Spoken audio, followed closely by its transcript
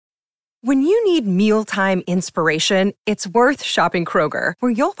When you need mealtime inspiration, it's worth shopping Kroger,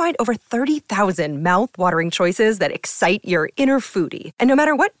 where you'll find over 30,000 mouth-watering choices that excite your inner foodie. And no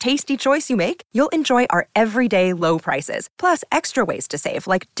matter what tasty choice you make, you'll enjoy our everyday low prices, plus extra ways to save,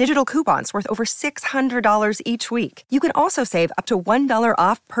 like digital coupons worth over $600 each week. You can also save up to $1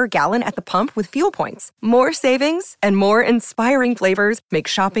 off per gallon at the pump with fuel points. More savings and more inspiring flavors make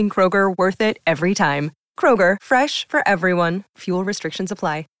shopping Kroger worth it every time. Kroger, fresh for everyone. Fuel restrictions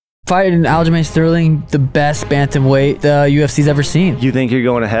apply. Fighting Aljamain Sterling, the best bantamweight the UFC's ever seen. You think you're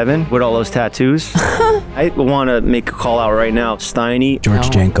going to heaven with all those tattoos? I want to make a call out right now. Steiny.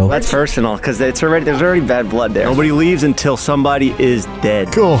 George Janko. That's personal because there's already bad blood there. Nobody leaves until somebody is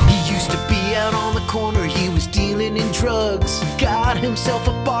dead. Cool. He used to be out on the corner, he was dealing in drugs. Got himself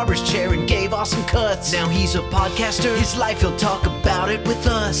a barber's chair and gave awesome cuts. Now he's a podcaster, his life, he'll talk about it with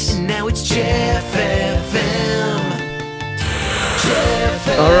us. And now it's Jeff FM.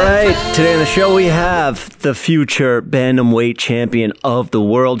 All right, today on the show we have the future bantamweight champion of the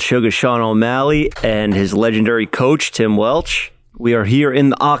world, Suga Sean O'Malley, and his legendary coach, Tim Welch. We are here in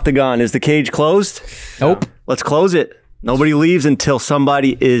the octagon. Is the cage closed? Nope. Let's close it. Nobody leaves until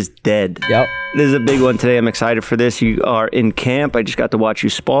somebody is dead. Yep. This is a big one today. I'm excited for this. You are in camp. I just got to watch you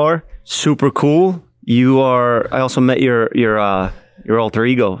spar. Super cool. I also met your alter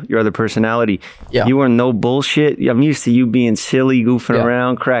ego, your other personality. Yeah. You are no bullshit. I'm used to you being silly, goofing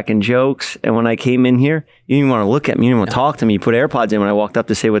around, cracking jokes. And when I came in here, you didn't even want to look at me. You didn't want to talk to me. You put AirPods in when I walked up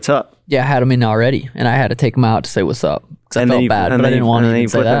to say what's up. Yeah, I had them in already, and I had to take them out to say what's up. Because I felt bad, but I didn't want to even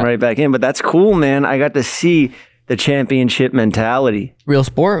say put that. them right back in. But that's cool, man. I got to see the championship mentality. Real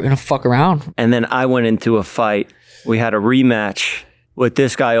sport, we're going to fuck around. And then I went into a fight. We had a rematch with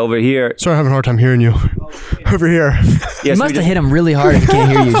this guy over here. Sorry, I'm having a hard time hearing you. Over here. Yes, You must have hit him really hard if he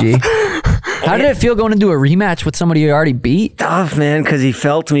can't hear you, G. How did it feel going into a rematch with somebody you already beat? Tough, man, because he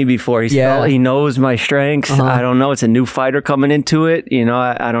felt me before. He knows my strengths. I don't know. It's a new fighter coming into it. You know,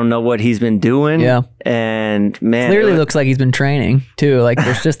 I don't know what he's been doing. Yeah. And, man. Clearly looks like he's been training, too. Like,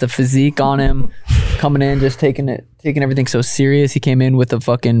 there's just a physique on him coming in, just taking everything so serious. He came in with a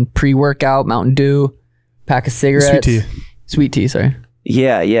fucking pre-workout, Mountain Dew, pack of cigarettes. Sweet tea, sorry.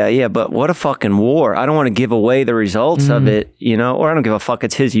 Yeah. But what a fucking war. I don't want to give away the results of it, you know, or I don't give a fuck.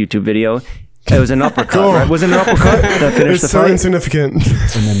 It's his YouTube video. It was an uppercut, right? Was it an uppercut that finished the fight? It's so insignificant.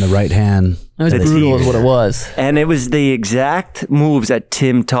 And then the right hand. It was brutal is what it was. And it was the exact moves that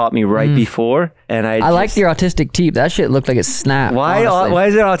Tim taught me right before. And I liked your autistic teep. That shit looked like it snapped. Why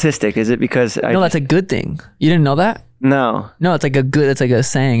is it autistic? Is it because No, that's a good thing. You didn't know that? No, it's like a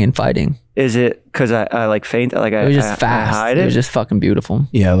saying in fighting. Is it because I like faint? Like it was just fast. I hide it? It was just fucking beautiful.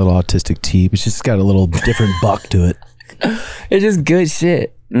 Yeah, a little autistic teep. It's just got a little different buck to it. It's just good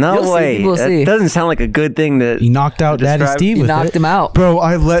shit. No way. That doesn't sound like a good thing to He knocked out Daddy Steve with it. Knocked him out. Bro,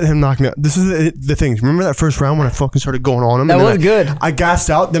 I let him knock me out. This is the thing. Remember that first round when I fucking started going on him? That was good. I gassed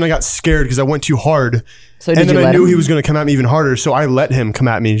out, then I got scared because I went too hard. So and then I knew he was going to come at me even harder, so I let him come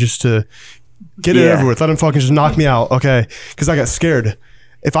at me just to get it over with. Let him fucking just knock me out, okay? Because I got scared.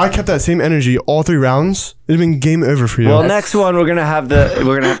 If I kept that same energy all 3 rounds, it'd have been game over for you. Well, next one we're gonna have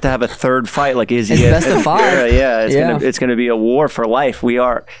to have a third fight like Izzy. It's best of 5. It's gonna be a war for life. We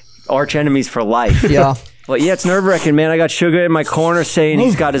are arch enemies for life. Yeah. But yeah, it's nerve-wracking, man. I got Suga in my corner saying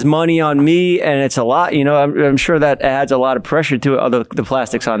he's got his money on me, and it's a lot. You know, I'm sure that adds a lot of pressure to it. Oh, the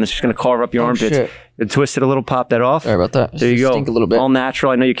plastic's on. This is going to carve up your armpits. Shit. Twist it a little, pop that off. Sorry about that. There you go. Stink a little bit. All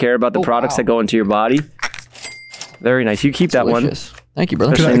natural. I know you care about the products that go into your body. Very nice. You keep Delicious. That one. Thank you,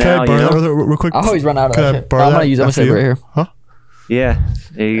 brother. Can I borrow that real quick? I always run out of that shit. I'm borrow going to use it. I'm going to save it right here. Huh? Yeah.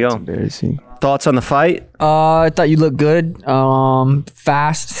 There you go. Embarrassing. Thoughts on the fight? I thought you looked good.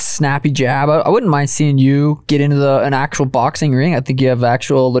 Fast, snappy jab. I wouldn't mind seeing you get into an actual boxing ring. I think you have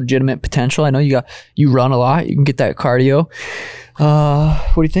actual legitimate potential. I know you run a lot. You can get that cardio.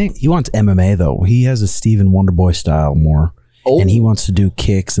 What do you think? He wants MMA though. He has a Steven Wonderboy style more. Oh. And he wants to do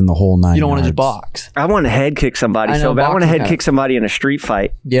kicks in the whole 9 You don't want to just yards. box. I want to head kick somebody so bad. I want to head kick somebody in a street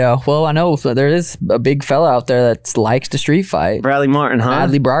fight. Yeah, well, I know there is a big fella out there that likes to street fight. Bradley Martin, huh?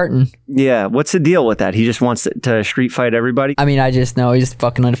 Bradley Barton. Yeah. What's the deal with that? He just wants to street fight everybody? I mean, I just know he's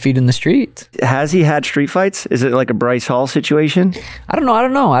fucking undefeated in the streets. Has he had street fights? Is it like a Bryce Hall situation? I don't know.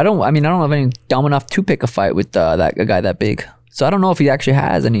 I don't know if any dumb enough to pick a fight with a guy that big. So I don't know if he actually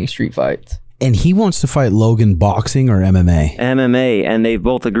has any street fights. And he wants to fight Logan boxing or MMA? MMA, and they've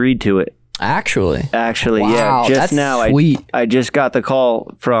both agreed to it. Actually, wow, yeah. Just now, sweet. I just got the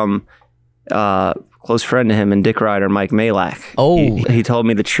call from close friend to him and Dick Rider, Mike Malak. Oh, he told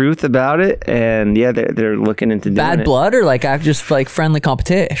me the truth about it, and yeah, they're looking into doing bad it. blood or like just like friendly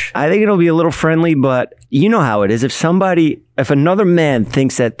competition. I think it'll be a little friendly, but you know how it is. If another man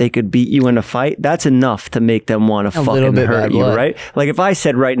thinks that they could beat you in a fight, that's enough to make them want to fucking hurt you, right? Like if I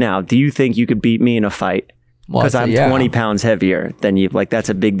said right now, do you think you could beat me in a fight? Because I'm 20 pounds heavier than you. Like that's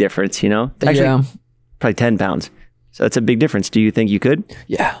a big difference, you know? Actually, probably 10 pounds. So that's a big difference. Do you think you could?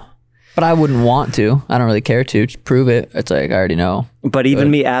 Yeah. But I wouldn't want to. I don't really care to. Just prove it. It's like, I already know. But even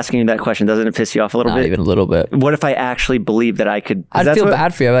me asking you that question, doesn't it piss you off a little bit? Not even a little bit. What if I actually believe that I could? I'd feel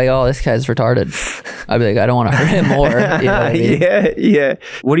bad for you. I'd be like, oh, this guy's retarded. I'd be like, I don't want to hurt him more. You know what I mean? Yeah.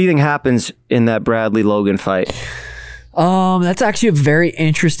 What do you think happens in that Bradley-Logan fight? That's actually a very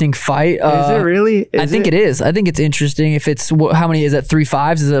interesting fight. Is it really? I think it is. I think it's interesting. If it's how many is it?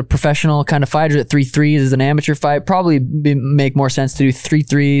 3-5s? Is it a professional kind of fight? Or is it 3-3s? Is it an amateur fight? Probably make more sense to do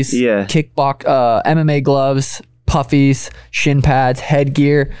 3-3s. Yeah. Kickbox, MMA gloves, puffies, shin pads,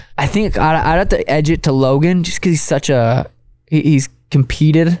 headgear. I think I'd have to edge it to Logan just because he's such a he's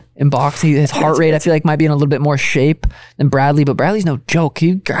competed in boxing. His heart rate I feel like might be in a little bit more shape than Bradley, but Bradley's no joke.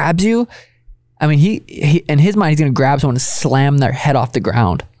 He grabs you. I mean, he in his mind, he's going to grab someone and slam their head off the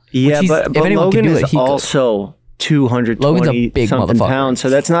ground. Yeah, but Logan is also 220 something pounds, so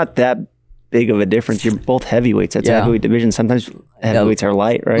that's not that big of a difference. You're both heavyweights. That's a heavyweight division. Sometimes heavyweights are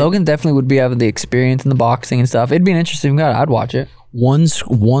light, right? Logan definitely would be having the experience in the boxing and stuff. It'd be an interesting guy. I'd watch it. One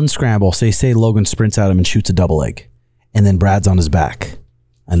scramble. Say Logan sprints at him and shoots a double leg, and then Brad's on his back,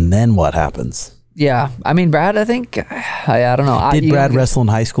 and then what happens? Yeah, I mean, Brad. I think I don't know. Did Brad wrestle in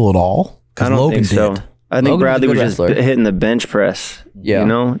high school at all? I don't think so. I think Bradley was just hitting the bench press. Yeah. You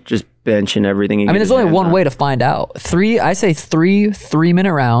know, just benching everything. I mean, there's only one way to find out. I say three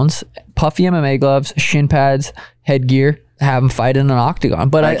 3-minute rounds, puffy MMA gloves, shin pads, headgear, have them fight in an octagon.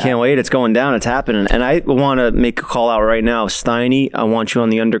 But I can't wait. It's going down. It's happening. And I want to make a call out right now. Steiny, I want you on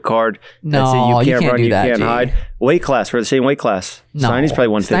the undercard. No, you can't do that. You can't hide. Weight class. We're the same weight class. No. Steiny's probably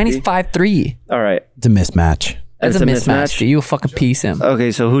 150. Steiny's 5'3". All right. It's a mismatch. That's a mismatch. G. You'll fucking piece him.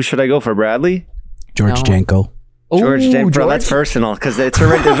 Okay, so who should I go for? Bradley? George Janko. George Janko. Bro, that's personal because there's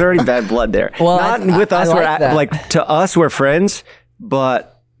already bad blood there. Well, not with us. Like to us, we're friends,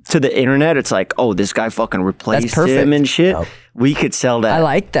 but to the internet, it's like, oh, this guy fucking replaced him and shit. Yep. We could sell that. I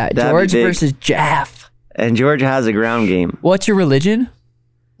like that. George versus Jaff. And George has a ground game. What's your religion?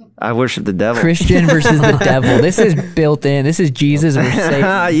 I worship the devil. Christian versus the devil. This is built in. This is Jesus versus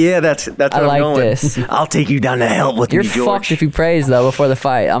Satan. Yeah, that's what I'm going. This. I'll take you down to hell with me, George. You're fucked if you praise, though, before the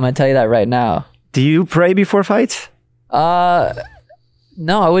fight. I'm going to tell you that right now. Do you pray before fights? No,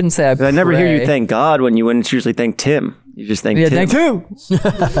 I wouldn't say I pray. I never hear you thank God when you wouldn't usually thank Tim. You just thank Tim. Thank Tim.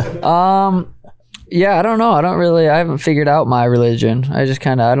 Yeah, I don't know. I haven't figured out my religion. I just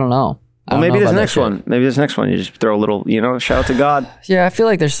kind of, I don't know. Well, maybe this next one. Maybe this next one, you just throw a little, shout out to God. Yeah, I feel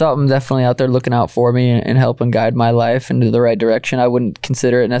like there's something definitely out there looking out for me and helping guide my life into the right direction. I wouldn't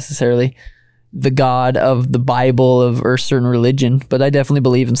consider it necessarily the God of the Bible or certain religion, but I definitely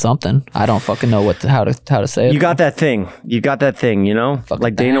believe in something. I don't fucking know how to say it. You got that thing.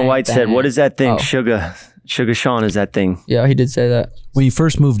 Like Dana White said, what is that thing? Suga Sean is that thing. Yeah, he did say that. When you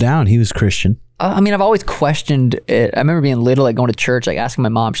first moved down, he was Christian. I mean, I've always questioned it. I remember being little, like going to church, like asking my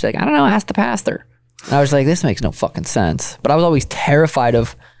mom. She's like, I don't know, ask the pastor. And I was like, this makes no fucking sense. But I was always terrified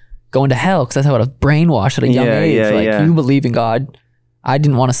of going to hell because that's how I was brainwashed at a young age. You believe in God. I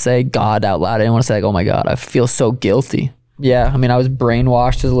didn't want to say God out loud. I didn't want to say, like, oh my God, I feel so guilty. Yeah, I mean, I was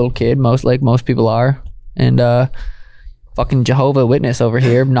brainwashed as a little kid, most people are. And fucking Jehovah Witness over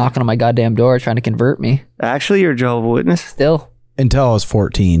here knocking on my goddamn door trying to convert me. Actually, you're a Jehovah Witness? Still. Until I was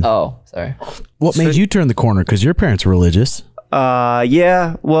 14. Oh, sorry. What made you turn the corner? Because your parents were religious.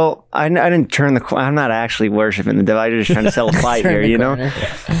 Yeah. Well, I didn't turn the corner. I'm not actually worshiping the devil. I'm just trying to sell a fight here,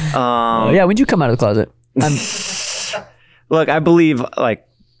 Yeah, when'd you come out of the closet? Look, I believe like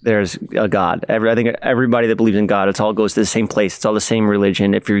there's a God. I think everybody that believes in God, it all goes to the same place. It's all the same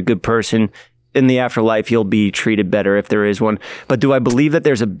religion. If you're a good person, in the afterlife, you'll be treated better if there is one. But do I believe that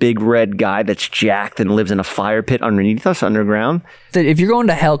there's a big red guy that's jacked and lives in a fire pit underneath us, underground? If you're going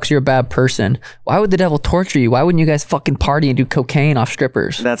to hell because you're a bad person, why would the devil torture you? Why wouldn't you guys fucking party and do cocaine off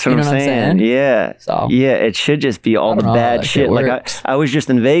strippers? That's what I'm saying. Yeah. So, yeah, it should just be all the bad shit. Like I was just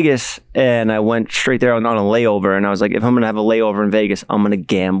in Vegas and I went straight there on a layover and I was like, if I'm going to have a layover in Vegas, I'm going to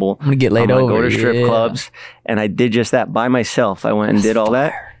gamble. I'm going to get laid over. Go to strip clubs. And I did just that by myself. I went and did all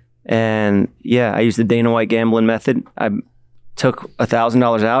that. And yeah, I used the Dana White gambling method. I took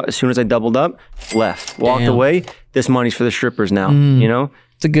 $1,000 out. As soon as I doubled up, left, walked away. This money's for the strippers now,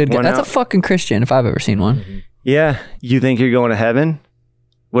 It's a good guy. That's a fucking Christian if I've ever seen one. Yeah. You think you're going to heaven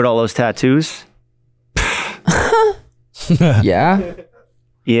with all those tattoos? Yeah.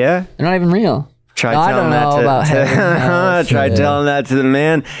 Yeah. They're not even real. Try I don't know about heaven. No, Try telling that to the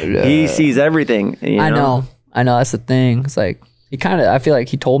man. He sees everything. You know? I know. That's the thing. It's like I feel like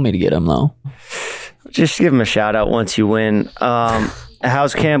he told me to get him though. Just give him a shout out once you win.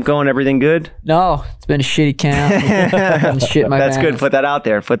 How's camp going? Everything good? No, it's been a shitty camp. Shit my That's pants. good. Put that out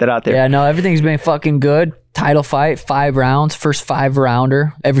there. Yeah, no, everything's been fucking good. Title fight, 5 rounds, first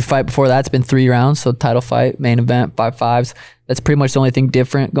 5-rounder. Every fight before that's been 3 rounds. So title fight, main event, 5-5s. That's pretty much the only thing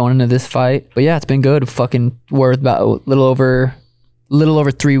different going into this fight. But yeah, it's been good. Fucking worth about a little over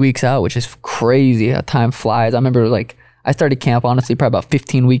 3 weeks out, which is crazy how time flies. I remember like I started camp honestly probably about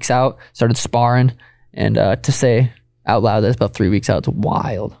 15 weeks out. Started sparring, and to say out loud that's about 3 weeks out, it's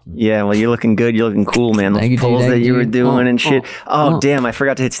wild. Yeah, well, you're looking good. You're looking cool, man. Those pulls that you were doing and shit. Damn, I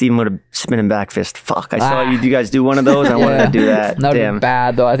forgot to hit Steven with a spinning back fist. Fuck, I saw you guys do one of those. I wanted to do that. That Damn. would be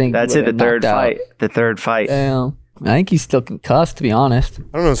bad though. I think That's it. The third fight. Damn. I think he's still concussed, to be honest. I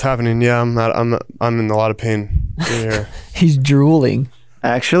don't know what's happening. Yeah, I'm in a lot of pain here. He's drooling.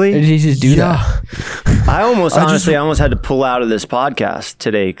 Actually, Did he just do that? I almost had to pull out of this podcast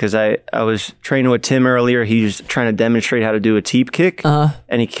today because I was training with Tim earlier. He was trying to demonstrate how to do a teep kick,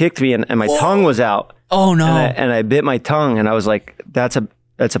 and he kicked me, and my tongue was out. Oh no! And I bit my tongue, and I was like, "That's a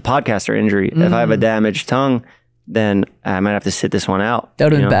podcaster injury. If I have a damaged tongue, then I might have to sit this one out." That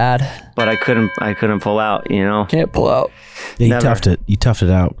would have been bad. But I couldn't pull out. You know, Can't pull out. Yeah, you toughed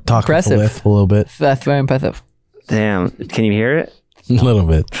it out. Talk Impressive. with a little bit. That's very impressive. Damn. Can you hear it? A little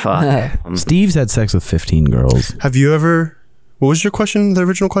bit. Fuck. Steve's had sex with 15 girls. Have you ever? What was your question? The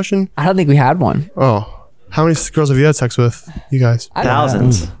original question? I don't think we had one. Oh, how many girls have you had sex with? You guys?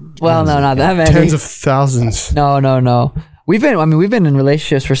 Thousands. Well, no, not that many. Tens of thousands. No. We've been in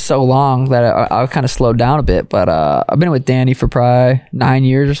relationships for so long that I kind of slowed down a bit. But I've been with Danny for probably 9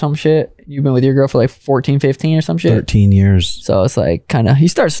 years or some shit. You've been with your girl for like 14, 15 or some shit. 13 years. So it's like kind of you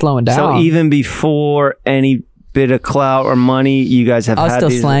start slowing down. So even before any bit of clout or money, you guys have I was had still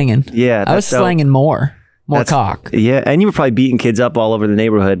these, slanging. Yeah, I was slanging more cock. Yeah, and you were probably beating kids up all over the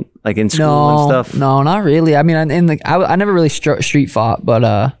neighborhood, like in school and stuff. No, not really. I mean, I never really street fought,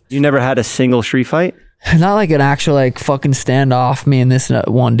 but You never had a single street fight? not like an actual like fucking standoff. Me and this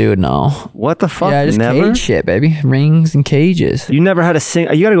one dude. No. What the fuck? Yeah, just never? cage shit, baby. Rings and cages. You never had a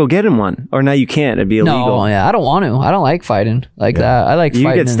single. You got to go get in one, or now you can't. It'd be illegal. No, yeah, I don't want to. I don't like fighting like that. I like You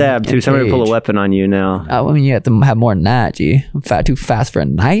fighting. get stabbed in too. Somebody pull a cage. weapon on you now. I mean, you have to have more than that, G. I'm too fast for a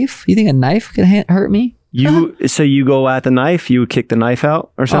knife. You think a knife could hurt me? So you go at the knife, you would kick the knife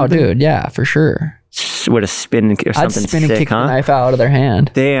out or Oh, something? dude, yeah, for sure. With a spin or something I'd spin and sick, kick huh? the knife out of their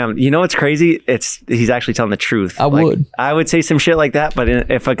hand. Damn, you know what's crazy? He's actually telling the truth. I would. I would say some shit like that, but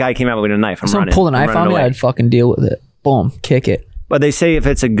if a guy came out with a knife, I'm If someone running. pulled a I'm knife running on me, away. I'd fucking deal with it. Boom, kick it. But they say if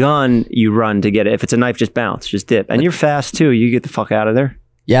it's a gun, you run to get it. If it's a knife, just bounce, just dip. And you're fast too. You get the fuck out of there.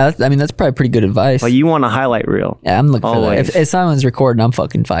 Yeah, that's probably pretty good advice. But you want a highlight reel. Yeah, I'm looking for that. Always. If someone's recording, I'm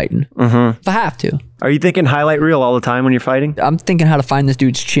fucking fighting. Mm-hmm. If I have to. Are you thinking highlight reel all the time when you're fighting? I'm thinking how to find this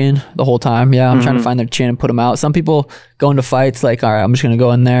dude's chin the whole time. Yeah, I'm trying to find their chin and put them out. Some people go into fights like, all right, I'm just going to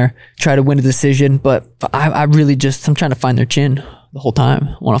go in there, try to win a decision. But I'm trying to find their chin the whole time.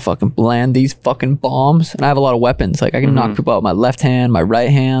 I want to fucking land these fucking bombs. And I have a lot of weapons. Like I can knock people out with my left hand, my right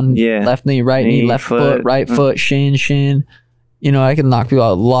hand, left knee, right knee, left foot, right foot, shin. You know, I can knock people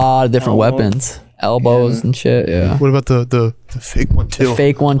out with a lot of different weapons. Elbows and shit, yeah. What about the fake one too? The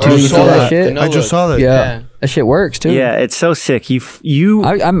fake one too. I You just saw saw that that. shit? I just saw that. Yeah. That shit works too. Yeah, it's so sick. I created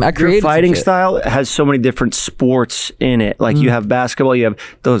your some fighting shit. style has so many different sports in it. Like you have basketball, you have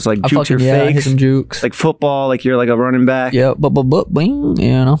those like I jukes or fucking, I hit fakes. some jukes. Like football, like you're like a running back. Yeah, but bing, you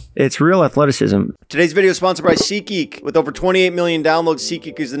know. It's real athleticism. Today's video is sponsored by SeatGeek. With over 28 million downloads,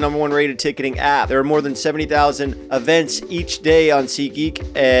 SeatGeek is the #1 rated ticketing app. There are more than 70,000 events each day on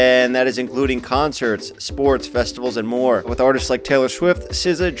SeatGeek, and that is including concerts, sports, festivals, and more. With artists like Taylor Swift,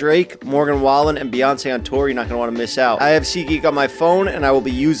 SZA, Drake, Morgan Wallen, and Beyonce on tour, you're not going to want to miss out. I have SeatGeek on my phone, and I will be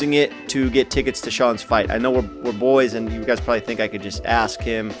using it to get tickets to Sean's fight. I know we're boys, and you guys probably think I could just ask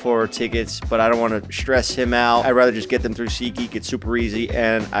him for tickets, but I don't want to stress him out. I'd rather just get them through SeatGeek. It's super easy,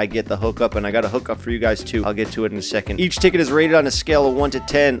 and I get the hookup, and I got a hookup for you guys too. I'll get to it in a second. Each ticket is rated on a scale of 1 to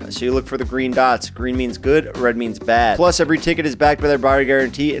 10, so you look for the green dots. Green means good, red means bad. Plus, every ticket is backed by their buyer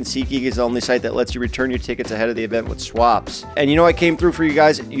guarantee, and SeatGeek is the only site that lets you return your tickets ahead of the event with swaps. And you know I came through for you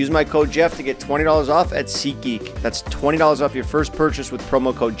guys. Use my code Jeff to get $20 off at SeatGeek. That's $20 off your first purchase with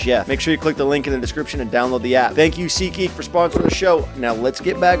promo code Jeff. Make sure you click the link in the description and download the app. Thank you, SeatGeek, for sponsoring the show. Now let's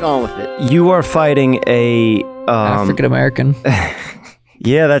get back on with it. You are fighting a African American.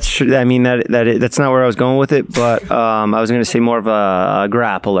 Yeah, that's true. I mean that's not where I was going with it, but I was going to say more of a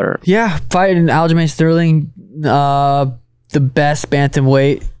grappler. Yeah, fighting Aljamain Sterling, the best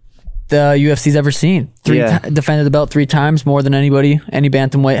bantamweight the UFC's ever seen. Defended the belt 3 times, more than any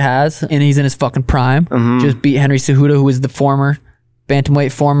bantamweight has, and he's in his fucking prime. Just beat Henry Cejudo, who was the former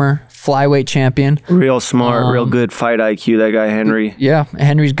bantamweight, former flyweight champion. Real smart, real good fight IQ, that guy Henry. Yeah,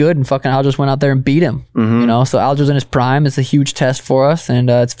 Henry's good, and fucking Aljo's went out there and beat him. You know, so Aljo's in his prime. It's a huge test for us, and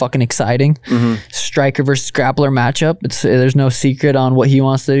it's fucking exciting. Striker versus grappler matchup. There's no secret on what he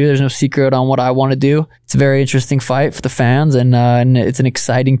wants to do. There's no secret on what I want to do. It's a very interesting fight for the fans, and it's an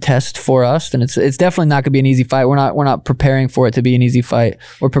exciting test for us. And it's definitely not gonna be an easy fight. We're not preparing for it to be an easy fight.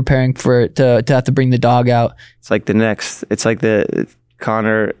 We're preparing for it to have to bring the dog out. It's like the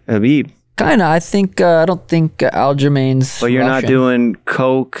Conor Habib. Kinda. I don't think Aljamain's. But you're not doing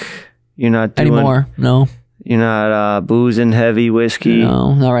coke. You're not doing anymore. No. You're not boozing heavy whiskey.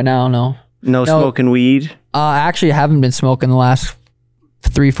 No, not right now. No. No smoking weed. Actually, I haven't been smoking the last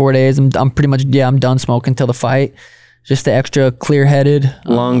 3-4 days. I'm pretty much I'm done smoking till the fight. Just the extra clear-headed.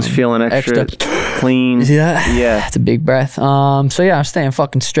 Lungs feeling extra clean. You see that? Yeah. It's a big breath. So yeah, I'm staying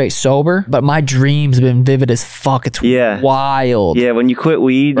fucking straight sober, but my dreams have been vivid as fuck. It's wild. Yeah, when you quit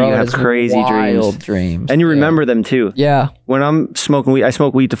weed, you have crazy dreams. And you remember them too. Yeah. When I'm smoking weed, I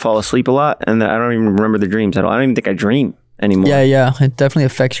smoke weed to fall asleep a lot, and I don't even remember the dreams at all. I don't even think I dream anymore. Yeah. It definitely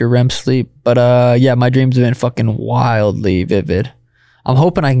affects your REM sleep. But yeah, my dreams have been fucking wildly vivid. I'm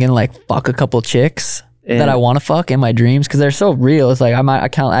hoping I can like fuck a couple chicks that I want to fuck in my dreams, because they're so real. It's like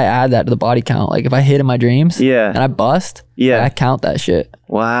I add that to the body count. Like if I hit in my dreams, and I bust, I count that shit.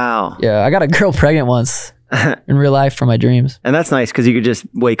 Wow. Yeah, I got a girl pregnant once in real life from my dreams, and that's nice because you could just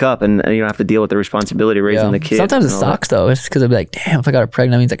wake up and you don't have to deal with the responsibility of raising the kid. Sometimes it sucks though. It's because I'd be like, damn, if I got her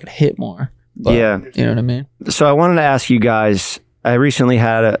pregnant, that means I could hit more. But, you know what I mean. So I wanted to ask you guys. I recently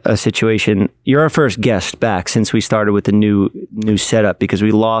had a situation. You're our first guest back since we started with the new setup, because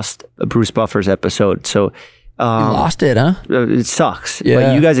we lost a Bruce Buffer's episode. So you lost it, huh? It sucks. Yeah.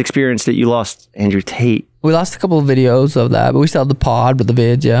 But you guys experienced it. You lost Andrew Tate. We lost a couple of videos of that, but we still have the pod with the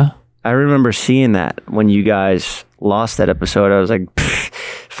vids, yeah. I remember seeing that when you guys lost that episode. I was like,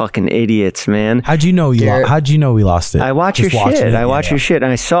 fucking idiots, man. How'd you know we lost it? I watch your shit. I watch your shit, and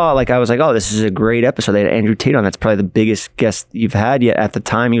I was like, oh, this is a great episode. They had Andrew Tate on. That's probably the biggest guest you've had yet. At the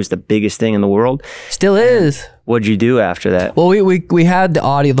time, he was the biggest thing in the world. Still is. What'd you do after that? Well, we had the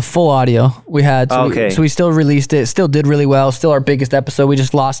audio, the full audio. We had so we still released it. Still did really well. Still our biggest episode. We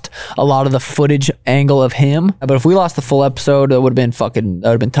just lost a lot of the footage angle of him. But if we lost the full episode, it would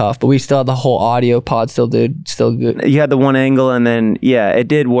have been tough. But we still had the whole audio pod. Still good. You had the one angle, and then it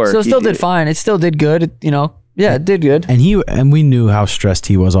did work. So it still did fine. It still did good. Yeah, it did good. And we knew how stressed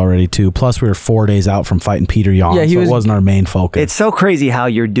he was already too. Plus, we were 4 days out from fighting Peter Yan, so it wasn't our main focus. It's so crazy how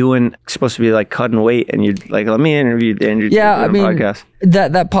you're supposed to be like cutting weight, and you're like, let me interview Andrew. Yeah, I mean, podcast.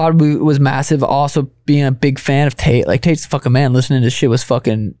 That pod was massive. Also, being a big fan of Tate, like Tate's the fucking man. Listening to shit was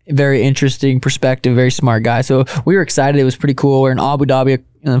fucking very interesting perspective. Very smart guy. So we were excited. It was pretty cool. We're in Abu Dhabi,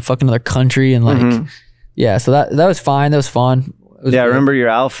 in fucking another country, and like, so that was fine. That was fun. I remember your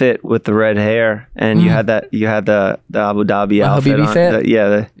outfit with the red hair, and you had the Abu Dhabi outfit on. Fit?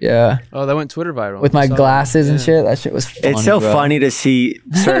 Yeah. Oh, that went Twitter viral. With my glasses and shit. That shit was funny. It's so funny to see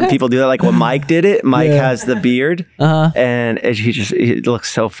certain people do that. Like when Mike did it, Mike has the beard, and it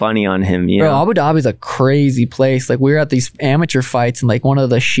looks so funny on him. You know? Abu Dhabi's a crazy place. Like we were at these amateur fights, and like one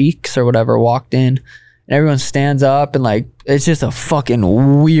of the sheiks or whatever walked in, and everyone stands up, and like it's just a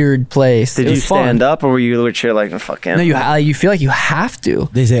fucking weird place. Did you stand up, or were you like fucking? No, you feel like you have to.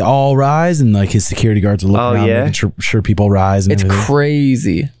 They say all rise, and like his security guards are looking around, making sure people rise. And it's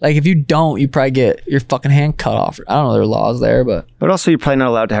crazy. Like if you don't, you probably get your fucking hand cut off. I don't know their laws there, but also you're probably not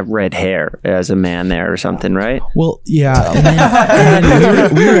allowed to have red hair as a man there or something, right? Well, yeah.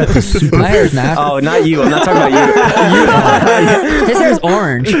 we were at the super. My hair's natural. Oh, not you. I'm not talking about you. His hair's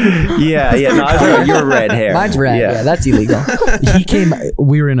orange. Yeah. No, I was talking about your red hair. Mine's red. Yeah, that's illegal.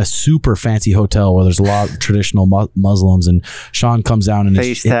 We were in a super fancy hotel where there's a lot of traditional Muslims, and Sean comes down and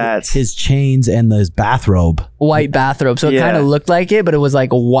his chains and his bathrobe, white bathrobe, so it kind of looked like it, but it was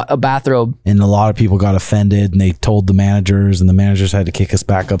like a bathrobe, and a lot of people got offended, and they told the managers, and the managers had to kick us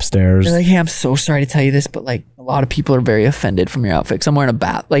back upstairs. They're like, hey, I'm so sorry to tell you this, but like a lot of people are very offended from your outfit. I'm wearing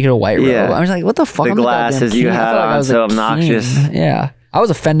a white robe. I was like, what the fuck? The glasses you had on so obnoxious. Yeah. I was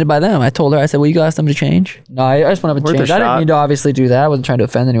offended by them. I told her, I said, will you ask them to change? No, I just went up and changed. I didn't mean to obviously do that. I wasn't trying to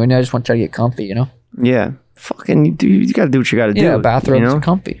offend anyone. I just want to try to get comfy, Yeah. Fucking, you got to do what you got to do. Yeah, bathrobes are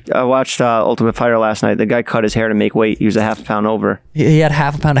comfy. I watched Ultimate Fighter last night. The guy cut his hair to make weight. He was a half a pound over. He had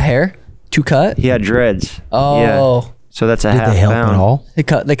half a pound of hair to cut? He had dreads. Oh. Yeah. So that's a half pound. Did they help at all? They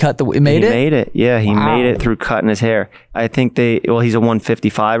cut the, made it? He made it. Yeah, he made it through cutting his hair. I think he's a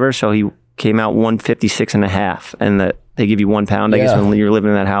 155er, so he came out 156.5, and they give you 1 pound, I guess, when you're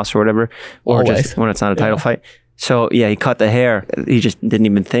living in that house or whatever, or just when it's not a title fight. So yeah, he cut the hair. He just didn't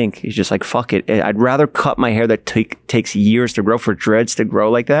even think. He's just like, fuck it. I'd rather cut my hair that takes years to grow, for dreads to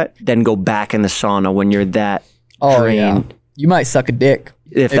grow like that, than go back in the sauna when you're that drained. Yeah. You might suck a dick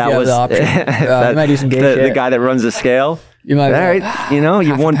if that was the option. You might do some gay shit. The guy that runs the scale. You might. All right,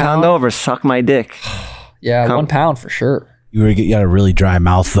 you're 1 pound over. Suck my dick. Yeah, 1 pound for sure. You got a really dry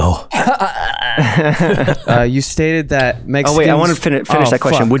mouth though. You stated that Mexicans... Oh wait, I want to finish that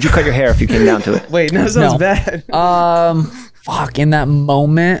question. Would you cut your hair if you came down to it? Wait, no, that sounds bad. Fuck, in that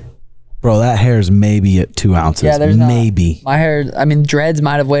moment... Bro, that hair is maybe at 2 ounces. Yeah, there's maybe. My hair, I mean, dreads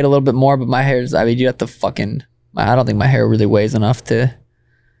might have weighed a little bit more, but my hair's, I mean, you have to fucking... I don't think my hair really weighs enough to,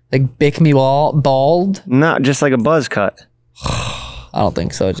 like, bick me bald. Not just like a buzz cut. I don't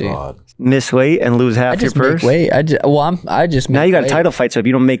think so, G. Miss weight and lose half your purse. Weight. I just now you got a title fight, so if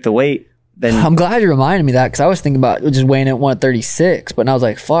you don't make the weight, then I'm glad you reminded me that, because I was thinking about just weighing at 136, but now I was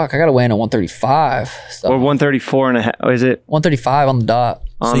like, fuck, I gotta weigh in at 135. So. Or 134.5. Oh, is it 135 on the dot?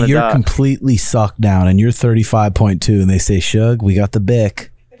 So you're completely sucked down, and you're 35.2, and they say, Shug, we got the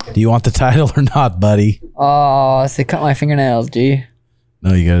Bic. Do you want the title or not, buddy? Oh, they cut my fingernails, G.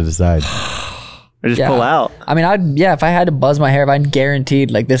 No, you gotta decide. Or just pull out. I mean, if I had to buzz my hair, if I'm guaranteed,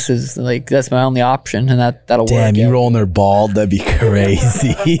 like, this is, like, that's my only option, and that'll work. Damn, you rolling there bald, that'd be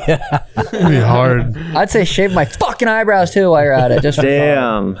crazy. It'd be hard. I'd say shave my fucking eyebrows, too, while you're at it. Just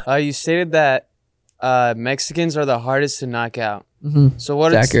Damn. You stated that Mexicans are the hardest to knock out. Mm-hmm. So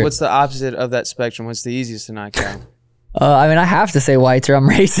what's the opposite of that spectrum? What's the easiest to knock out? I mean, I have to say whites or I'm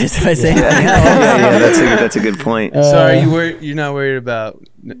racist if I say anything else. Yeah, that's a good point. So you're not worried about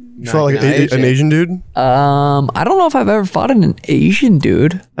you fought like an Asian dude? I don't know if I've ever fought an Asian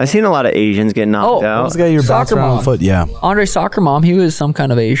dude. I've seen a lot of Asians get knocked out. This guy your soccer mom. Foot, yeah. Andre Soccer Mom, he was some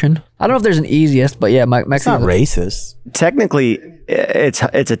kind of Asian. I don't know if there's an easiest, but yeah, Mexican. It's not racist. Technically, it's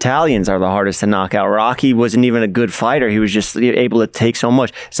Italians are the hardest to knock out. Rocky wasn't even a good fighter. He was just able to take so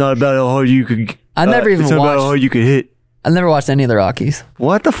much. It's not about how hard you could. I never even watched. It's not about how hard you could hit. I've never watched any of the Rockies.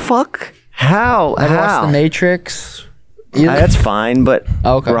 What the fuck? How? I watched The Matrix. That's fine, but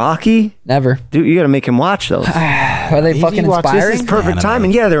Rocky? Never. Dude, you got to make him watch those. Are they fucking inspiring? This is perfect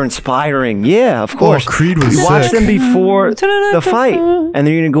timing. Yeah, they're inspiring. Yeah, of course. Creed was sick. Watch them before the fight, and then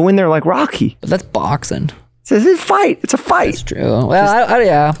you're going to go in there like Rocky. But that's boxing. It's a fight. It's a fight. That's true. Well,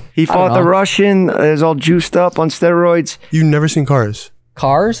 yeah. He fought the Russian. It was all juiced up on steroids. You've never seen Cars?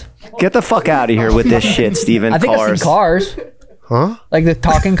 Cars? Get the fuck out of here with this shit, Steven. I think I've seen Cars. Huh? Like the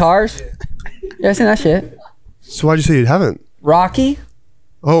talking cars? Yeah, I've seen that shit. So why'd you say you haven't? Rocky?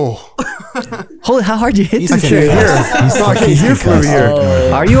 Oh. Holy, how hard you hit this shit? I can't hear from over here.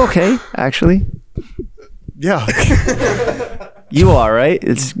 Are you okay, actually? Yeah. You are, right?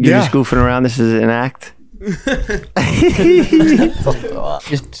 You're just goofing around. This is an act. What are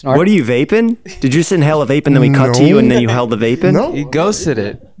you vaping? Did you just inhale a vape and then we cut to you and then you held the vape in? No. You ghosted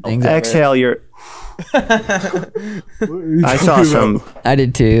it. Exhale your... I saw some... I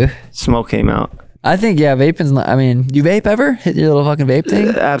did too. Smoke came out. I think, vaping's not... I mean, you vape ever? Hit your little fucking vape thing?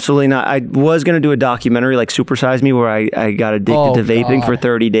 Absolutely not. I was going to do a documentary like Super Size Me where I got addicted to vaping for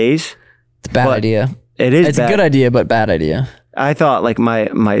 30 days. It's a bad idea. It is It's a good idea, but bad idea. I thought like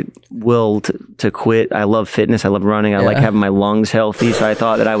my will to quit. I love fitness. I love running. I like having my lungs healthy. So I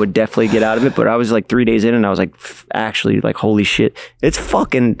thought that I would definitely get out of it. But I was like 3 days in and I was like, actually, like, holy shit. It's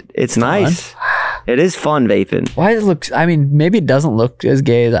nice. It is fun vaping. Why does it look, I mean, maybe it doesn't look as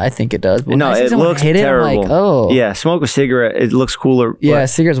gay as I think it does. But no, it looks terrible. Like, yeah, smoke a cigarette. It looks cooler. Yeah,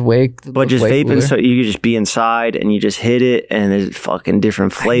 cigarettes But just vaping, cooler. So you can just be inside and you just hit it and there's fucking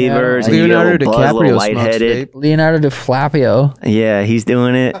different flavors. And Leonardo you get a little lightheaded. Leonardo DiCaprio. Yeah, he's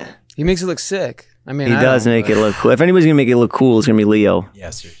doing it. He makes it look sick. I mean, he does make it look cool. If anybody's gonna make it look cool, it's gonna be Leo.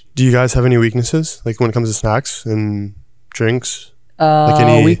 Yes, sir. Do you guys have any weaknesses, like when it comes to snacks and drinks?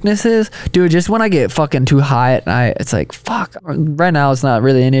 Weaknesses? Dude, just when I get fucking too high at night, it's like, fuck. Right now, it's not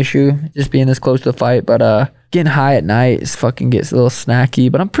really an issue, just being this close to the fight, but getting high at night fucking gets a little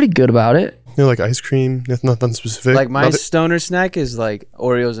snacky, but I'm pretty good about it. You know, like ice cream, nothing specific. Like my stoner snack is like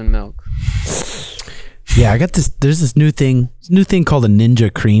Oreos and milk. Yeah, I got this. There's this new thing called a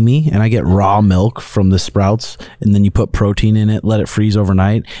Ninja Creamy, and I get raw milk from the Sprouts, and then you put protein in it, let it freeze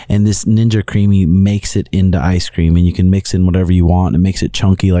overnight, and this Ninja Creamy makes it into ice cream, and you can mix in whatever you want, and it makes it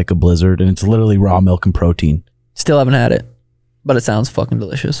chunky like a Blizzard, and it's literally raw milk and protein. Still haven't had it. but it sounds fucking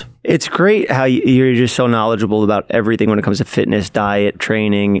delicious. It's great how you're just so knowledgeable about everything when it comes to fitness, diet,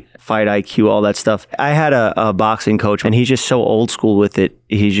 training, fight IQ, all that stuff. I had a boxing coach, and he's just so old school with it.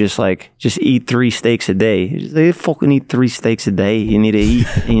 He's just like, just eat 3 steaks a day. He's like, fucking eat 3 steaks a day. You need to eat.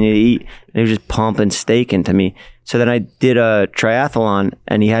 You need to eat. And he was just pumping steak into me. So then I did a triathlon,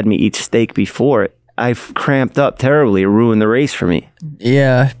 and he had me eat steak before it. I cramped up terribly. It ruined the race for me.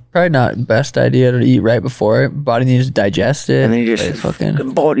 Yeah, probably not best idea to eat right before it. Body needs to digest it. And then you just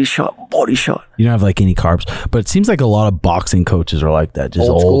fucking body shot. You don't have like any carbs, but it seems like a lot of boxing coaches are like that. Just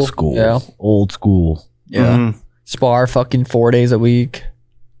old school. Yeah. Old school. Yeah. Spar fucking 4 days a week.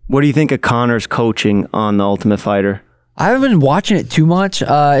 What do you think of Connor's coaching on The Ultimate Fighter? I haven't been watching it too much.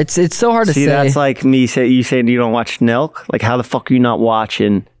 It's so hard to say. See, that's like me you saying you don't watch Nelk. Like, how the fuck are you not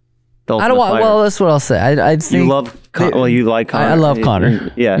watching The Ultimate Fighter? Well, that's what I'll say. I think you love. You like Connor. I love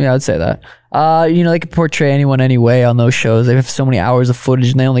Connor. Yeah, I'd say that. They can portray anyone anyway on those shows. They have so many hours of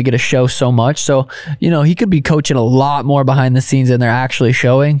footage, and they only get to show so much. So he could be coaching a lot more behind the scenes than they're actually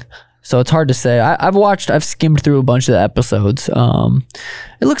showing. So it's hard to say. I've skimmed through a bunch of the episodes.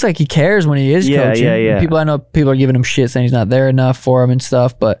 It looks like he cares when he is coaching. Yeah. People are giving him shit saying he's not there enough for him and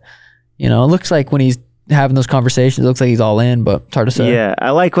stuff. But it looks like when he's having those conversations, it looks like he's all in. But it's hard to say. Yeah,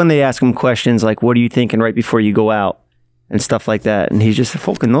 I like when they ask him questions like, "What are you thinking right before you go out?" and stuff like that. And he's just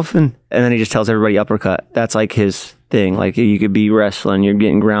fucking nothing. And then he just tells everybody uppercut. That's like his thing. Like, you could be wrestling, you're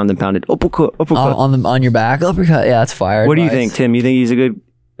getting ground and pounded. Uppercut. On your back, uppercut. Yeah, that's fire. What do you think, Tim? You think he's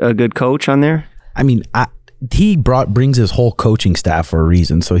a good coach on there? I mean, he brings his whole coaching staff for a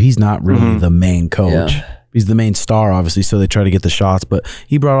reason, so he's not really the main coach. Yeah. He's the main star, obviously, so they try to get the shots, but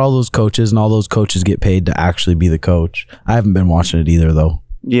he brought all those coaches, and all those coaches get paid to actually be the coach. I haven't been watching it either, though.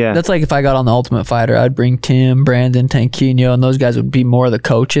 Yeah. That's like if I got on The Ultimate Fighter, I'd bring Tim, Brandon, Tanquino, and those guys would be more of the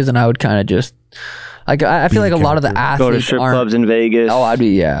coaches, and I would kind of just... I feel like a lot of the athletes go to strip clubs in Vegas. Oh, I'd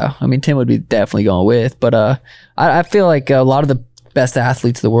be, yeah. I mean, Tim would be definitely going with, but I feel like a lot of the best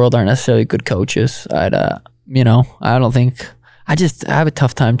athletes in the world aren't necessarily good coaches. I don't think... I have a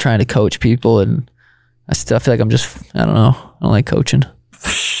tough time trying to coach people, and I still feel like I'm just... I don't know. I don't like coaching.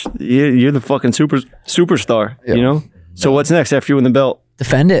 You're the fucking superstar, So what's next after you win the belt?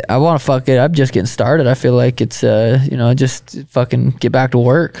 Defend it. I want to fuck it. I'm just getting started. I feel like it's, just fucking get back to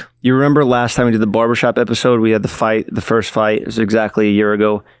work. You remember last time we did the barbershop episode? We had the first fight. It was exactly a year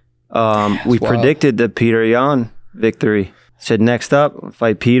ago. We predicted the Peter Yan victory. Said next up,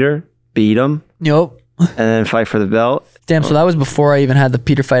 fight Peter, beat him. Yep. And then fight for the belt. Damn, so that was before I even had the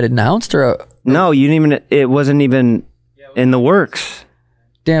Peter fight announced? No, you didn't even, it wasn't even in the works.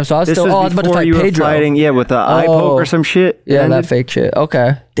 Damn, so I was this still... I was about to fight you were Pedro. Fighting, with the eye poke or some shit. Yeah, that fake shit.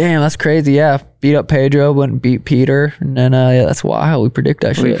 Okay. Damn, that's crazy. Yeah. Beat up Pedro, went and beat Peter. And then, that's wild. We predict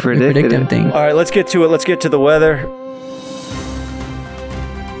that shit. We predict everything. All right, let's get to it. Let's get to the weather.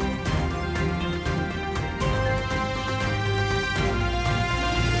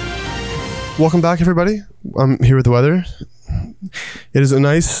 Welcome back, everybody. I'm here with the weather. It's a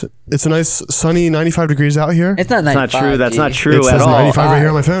nice sunny 95 degrees out here. It's not 95. That's not true. That's not true it at says all. 95 right here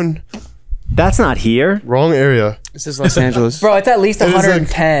on my phone. That's not here. Wrong area. This is Los Angeles. Bro, it's at least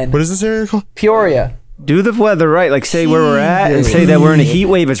 110. What is this area called? Peoria. Do the weather right. Like, say where we're at and say that we're in a heat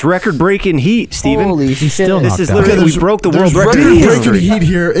wave. It's record-breaking heat, Steven. Holy shit. This is literally, we broke the world record. Record-breaking heat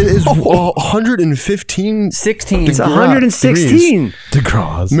here. It is 115. 16. It's 116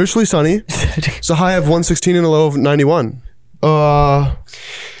 degrees. Mostly sunny. It's a high of 116 and a low of 91. The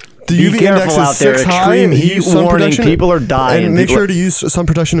UV index is 6 high. Extreme heat warning. People are dying. And make sure to use sun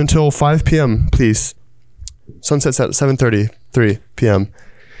protection until 5 p.m., please. Sunset's at 7:33 p.m.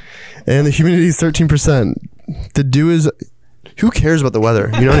 And the humidity is 13%. The dew is... Who cares about the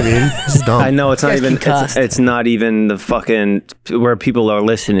weather? You know what I mean? This is dumb. I know it's not even... It's not even the fucking... Where people are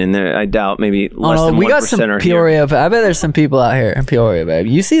listening. There, I doubt maybe less than 1% we got some Peoria. I bet there's some people out here in Peoria, babe.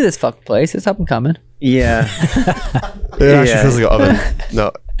 You see this fucking place. It's up and coming. Yeah. It actually feels like an oven.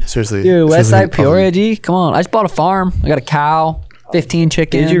 No, seriously. Dude, Westside Peoria, G. Come on. I just bought a farm. I got a cow, 15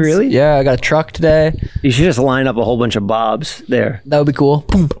 chickens. Did you really? Yeah, I got a truck today. You should just line up a whole bunch of bobs there. That would be cool.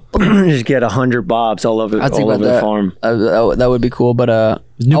 Just get 100 bobs all over the farm. That would be cool, but the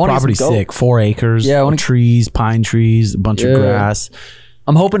new property's sick. 4 acres. Yeah, trees, pine trees, a bunch of grass.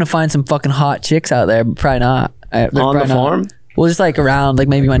 I'm hoping to find some fucking hot chicks out there, but probably not. On the farm? Well, just like around, like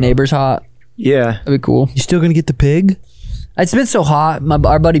maybe my neighbor's hot. Yeah. That'd be cool. You still gonna get the pig? It's been so hot.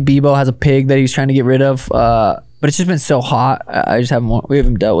 Our buddy Bebo has a pig that he's trying to get rid of. But it's just been so hot. We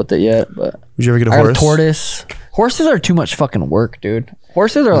haven't dealt with it yet. But would you ever get a horse? horse? I got a tortoise. Horses are too much fucking work, dude.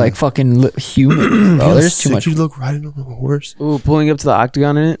 Horses are like fucking humans, bro. There's too much. You look riding on a horse. Ooh, pulling up to the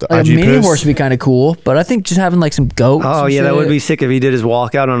octagon in it. Like a IG mini piss. horse would be kind of cool, but I think just having like some goats. Oh and yeah, that shit. would be sick if he did his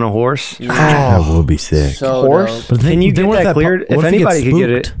walkout on a horse. That would be sick. So Horse? dope. But Can you get what if that cleared? what If he gets anybody could get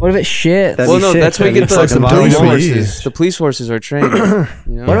spooked? it, What if it's shit? That'd Well, be no, sick. that's where you That'd get be the fucking police body. horses. The police horses are trained. You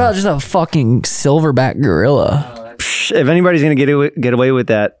know? What about just a fucking silverback gorilla? Psh, if anybody's gonna get away with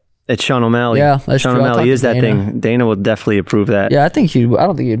that, it's Sean O'Malley. Yeah, that's Sean true. I'll talk O'Malley to is that Dana. thing. Dana will definitely approve that. Yeah, I don't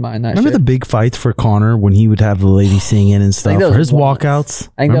think he'd mind that. Remember shit. the big fights for Connor when he would have the lady singing and stuff that for was his once. walkouts?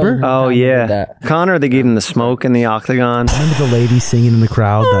 I think that was Remember? one Oh time we did yeah, that. Connor. They gave him the smoke in the octagon. Remember the lady singing in the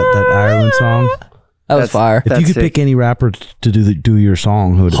crowd that Ireland song? That was That's- fire. If you That's could sick. pick any rapper to do your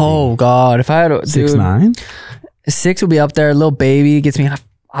song, who would it Oh God, if I had a be? 6ix9ine? 6 would be up there. Little Baby gets me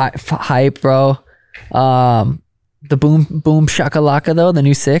hype, bro. The boom shakalaka though, the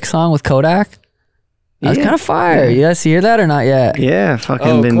new 6 song with Kodak. That's Yeah. kind of fire. You guys hear that or not yet? Yeah, fucking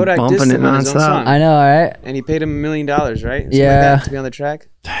Oh, been Kodak dissed bumping it him on his own nonstop. song. I know, all right. And he paid him $1 million, right? Something Yeah. Like that, to be on the track.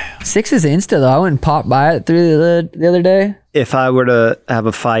 6 is Insta though. I went and popped by it through the other day. If I were to have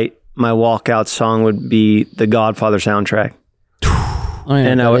a fight, my walkout song would be the Godfather soundtrack. I don't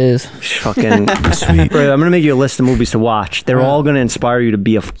even And I know what would- it is. Fucking sweet. Bro, I'm gonna make you a list of movies to watch. They're all gonna inspire you to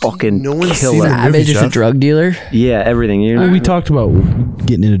be a fucking No one's seen killer. that. Savage is a Jeff. drug dealer. Yeah, everything. You I mean, we talked about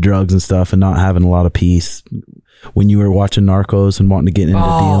getting into drugs and stuff and not having a lot of peace when you were watching Narcos and wanting to get into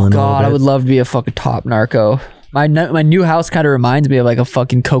Oh dealing. God, I a would little love to be a fucking top narco. My new house kind of reminds me of like a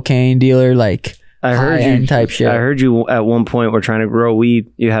fucking cocaine dealer, like I heard high-end you type shit. I heard you at one point were trying to grow weed.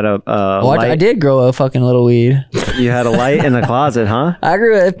 You had a Well, light. I did grow a fucking little weed. You had a light in the closet, huh? I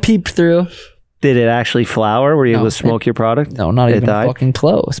grew it, peeped through. Did it actually flower? Were you No, able to smoke your product? No, not It even died? fucking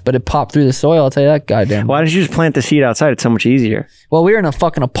close. But it popped through the soil. I'll tell you that goddamn. Why didn't you just plant the seed outside? It's so much easier. Well, we were in a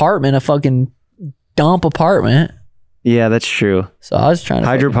fucking apartment, a fucking dump apartment. Yeah, that's true. So I was trying to.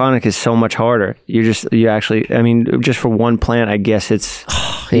 Hydroponic is so much harder. You actually, I mean, just for one plant, I guess it's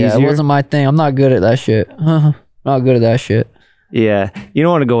Yeah, it easier. wasn't my thing. I'm not good at that shit. Not good at that shit. Yeah, you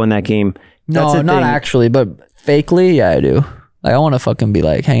don't want to go in that game. That's No, the not thing. actually, but fakely, yeah, I do. Like I want to fucking be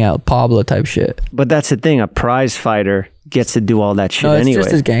like hang out with Pablo type shit. But that's the thing. A prize fighter gets to do all that shit No, it's anyway.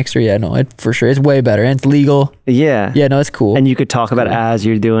 just as gangster. Yeah, no, it for sure. It's way better and it's legal. Yeah. Yeah, no, it's cool. And you could talk about it as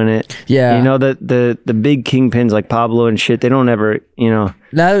you're doing it. Yeah. You know, the big kingpins like Pablo and shit, they don't ever, you know,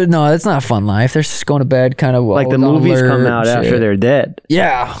 No, it's not a fun life. They're just going to bed kind of like the always on movies come alert out and after shit. they're dead.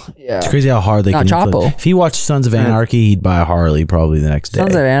 Yeah, yeah. It's crazy how hard they Not can. Chapo. If he watched Sons of Anarchy, he'd buy a Harley probably the next day.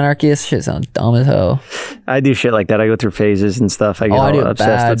 Sons of Anarchy, this shit sounds dumb as hell. I do shit like that. I go through phases and stuff. I get Oh, I all do it obsessed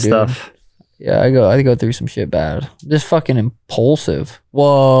bad, with dude. stuff. Yeah, I go through some shit bad. Just fucking impulsive.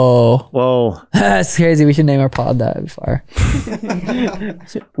 Whoa. Whoa. That's crazy. We should name our pod that. It'd be fire.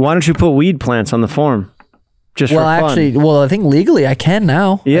 Why don't you put weed plants on the form? Just Well, for fun. actually, I think legally I can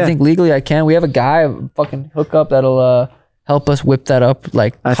now. Yeah. I think legally I can. We have a guy, a fucking hookup that'll help us whip that up.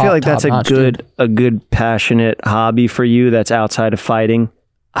 Like I feel like that's top-notch, a good passionate hobby for you that's outside of fighting.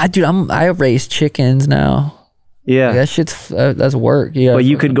 I raise chickens now. Yeah. Like, that shit's that's work. Yeah, But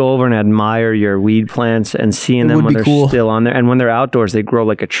you could go over and admire your weed plants and seeing It them would when be they're cool. still on there. And when they're outdoors, they grow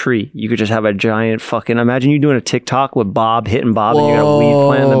like a tree. You could just have a giant fucking, imagine you doing a TikTok with Bob hitting Bob and you got a weed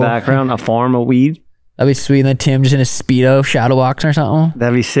plant in the Whoa. background, a farm of weed. That'd be sweet. And then Tim just in a Speedo shadow boxing or something.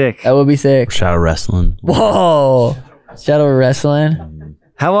 That'd be sick. That would be sick. Shadow wrestling. Whoa. Shadow wrestling.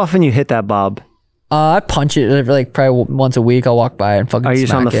 How often you hit that Bob? I punch it like probably once a week. I'll walk by and fucking Are you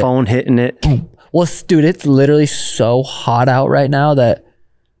just on the smack it. phone hitting it? Well, dude, it's literally so hot out right now that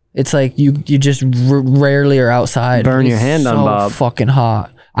it's like you just rarely are outside. Burn It's your hand on so Bob. Fucking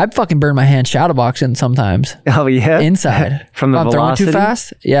hot. I fucking burn my hand shadow boxing sometimes Oh, yeah? inside. From the if I'm throwing too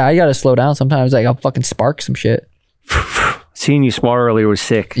velocity? fast. Yeah, I gotta slow down sometimes. Like I'll fucking spark some shit. Seeing you spar earlier was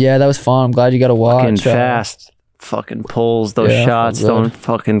sick. Yeah, that was fun. I'm glad you got to watch. Fucking fast. Fucking pulls. Those Yeah, shots good. don't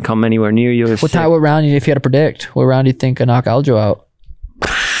fucking come anywhere near you. It's What sick. time? What round? If you had to predict, what round do you think a knock Aljo out?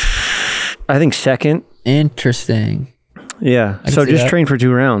 I think second. Interesting. Yeah. can So see just that. train for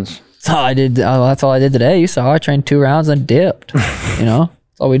 2 rounds. That's all I did. That's all I did today. You saw I trained 2 rounds and dipped. You know,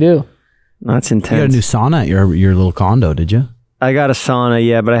 that's all we do. That's You got a intense. new sauna at your little condo, did you? I got a sauna,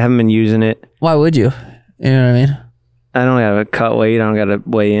 yeah, but I haven't been using it. Why would you? You know what I mean? I don't have a cut weight. I don't got to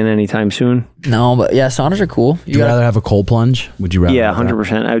weigh in anytime soon. No, but yeah, saunas are cool. Would you rather have a cold plunge? Would you rather? Yeah, have that?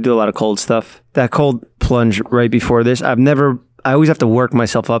 100%. I do a lot of cold stuff. That cold plunge right before this, I always have to work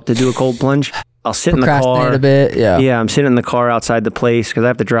myself up to do a cold plunge. I'll sit in the Procrastinate car. a bit. Yeah. Yeah, I'm sitting in the car outside the place because I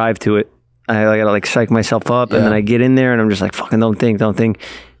have to drive to it. I gotta like psych myself up, and Yeah. then I get in there and I'm just like, fucking don't think.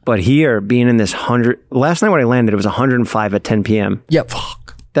 But here, being in this 100, last night when I landed, it was 105 at 10 p.m. Yep.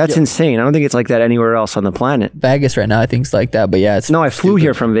 Fuck. That's insane. I don't think it's like that anywhere else on the planet. Vegas right now, I think it's like that. But yeah, it's No, I flew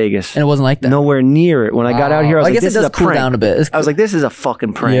here from Vegas. and it wasn't like that. Nowhere near it. When I got out here, I was like, guess this it is does a cool prank. down a bit. I was like, this is a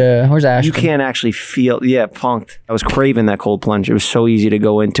fucking prank. Yeah, where's Ashton? You can't actually feel, punked. I was craving that cold plunge. It was so easy to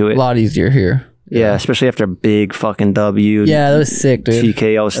go into it. A lot easier here. Yeah, especially after a big fucking W. Yeah, that was sick, dude.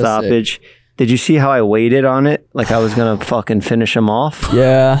 TKO stoppage. Did you see how I waited on it? Like I was going to fucking finish him off.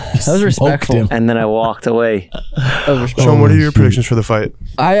 Yeah, that was respectful. him. And then I walked away. That was respectful. Sean, what are your predictions for the fight?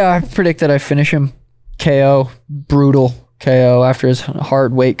 I predict that I finish him KO, brutal KO after his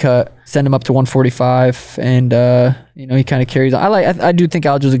hard weight cut. Send him up to 145, and he kind of carries on. I do think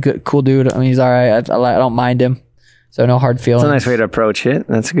Aljo's a cool dude. I mean, he's all right. I don't mind him. So no hard feelings. It's a nice way to approach it.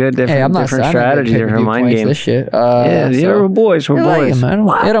 That's good. Hey, I'm not different strategy, different mind game. This shit. Yeah, we're boys. We're I like boys. him, man.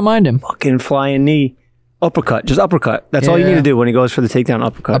 I don't mind him. Fucking flying knee. Uppercut. Just uppercut. That's all you need to do when he goes for the takedown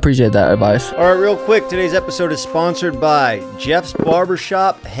uppercut. I appreciate that advice. All right, real quick, today's episode is sponsored by Jeff's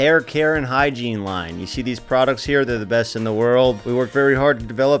Barbershop Hair Care and Hygiene line. You see these products here, they're the best in the world. We worked very hard to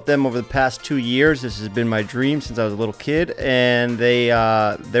develop them over the past 2 years. This has been my dream since I was a little kid, and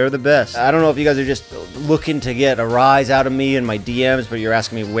they're the best. I don't know if you guys are just looking to get a rise out of me in my DMs, but you're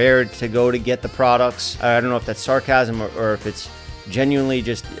asking me where to go to get the products. I don't know if that's sarcasm or if it's genuinely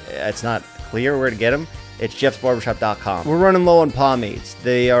just, it's not clear where to get them. It's jeffsbarbershop.com. We're running low on pomades.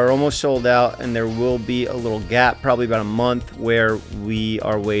 They are almost sold out, and there will be a little gap, probably about a month, where we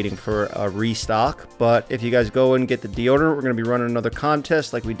are waiting for a restock. But if you guys go and get the deodorant, we're going to be running another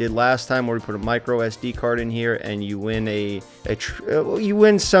contest like we did last time, where we put a micro SD card in here, and you win you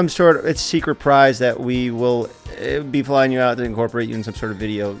win some sort of secret prize that we will be flying you out to incorporate you in some sort of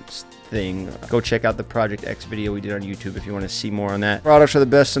video thing. Go check out the Project X video we did on YouTube if you want to see more on that. Products are the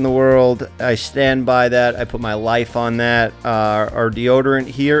best in the world. I stand by that. I put my life on that. Our deodorant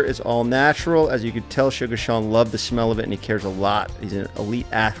here is all natural. As you could tell, Suga Sean loved the smell of it, and he cares a lot. He's an elite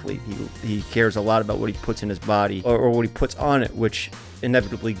athlete. He cares a lot about what he puts in his body or what he puts on it, which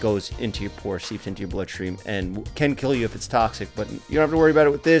inevitably goes into your pores, seeps into your bloodstream, and can kill you if it's toxic. But you don't have to worry about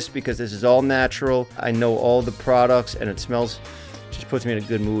it with this because this is all natural. I know all the products, and it smells, just puts me in a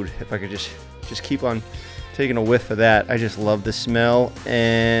good mood. If I could just keep on taking a whiff of that. I just love the smell.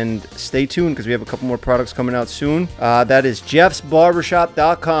 And stay tuned because we have a couple more products coming out soon. That is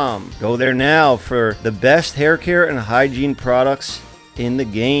jeffsbarbershop.com. Go there now for the best hair care and hygiene products in the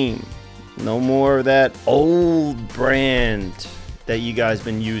game. No more of that old brand that you guys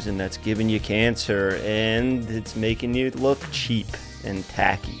been using that's giving you cancer and it's making you look cheap and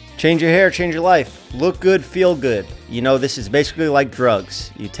tacky. Change your hair, change your life. Look good, feel good. You know, this is basically like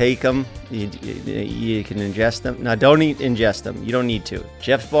drugs. You take them, you can ingest them. Now, don't ingest them. You don't need to.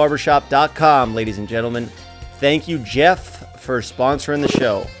 jeffsbarbershop.com, ladies and gentlemen. Thank you, Jeff, for sponsoring the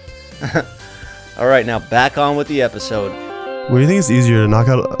show. All right, now back on with the episode. What do you think is easier, to knock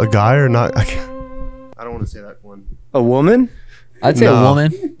out a guy or not? I don't want to say that one. A woman? I'd say a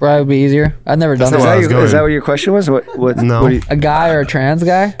woman probably would be easier. I've never done That's that. Is that what your question was? What? No. A guy or a trans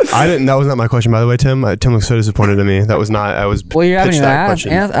guy? I didn't. That was not my question, by the way, Tim. Tim was so disappointed in me. That was not. I was. Well, you haven't pitched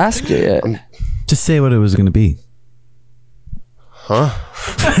even that asked you yet. Just say what it was going to be. Huh?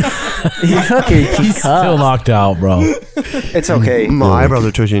 He's still knocked out, bro. It's okay. My eyebrows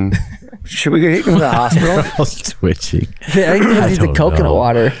are twitching. Should we go to the hospital? I was twitching. I think you need the don't coconut know.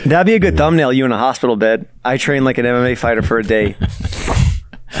 water. That'd be a good thumbnail, you in a hospital bed. I train like an MMA fighter for a day.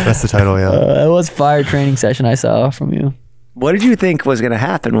 That's the title, yeah. That was fire training session I saw from you. What did you think was going to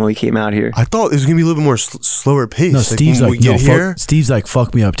happen when we came out here? I thought it was gonna be a little bit more slower pace. No, Steve's when we get here. Steve's like,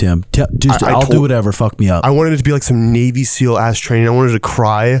 fuck me up, Tim. I'll do whatever. Fuck me up. I wanted it to be like some Navy SEAL ass training. I wanted to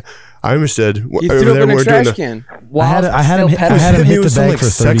cry. I understood. You threw up in a trash can. I had him hit the bag for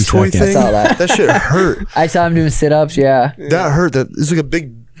 30 seconds. I saw that. That shit hurt. I saw him doing sit-ups, yeah. That hurt. That it's like a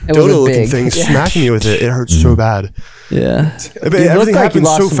big It was dodo a looking big- thing yeah. smacking me with it. It hurts so bad. Yeah. But You everything look like you happened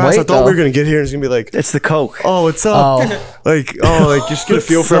lost so some fast. I weight, thought we though. were gonna get here and it's gonna be like, It's the Coke. oh, what's up? Like just get a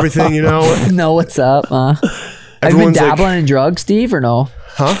feel for everything, you know? No, what's up, huh? Have you been Everyone's like- dabbling in drugs, Steve, or no?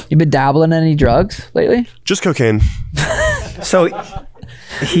 Huh? You been dabbling in any drugs lately? Just cocaine. So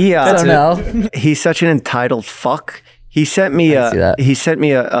he I don't know. he's such an entitled fuck. He sent me see a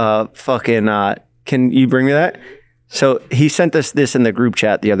that. fucking can you bring me that? So he sent us this in the group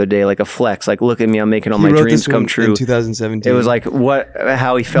chat the other day, like a flex, like look at me, I'm making all my dreams come true. in 2017. It was like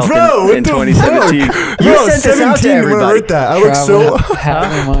how he felt Bro, in what the 2017. fuck? You Bro, sent this out to 17 when I everybody. wrote that. I look so.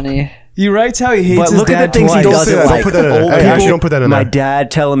 Having money. he writes how he hates But his look at dad the things he twice. doesn't Don't like. put that in there. Old Hey, people, actually, don't put that in my there.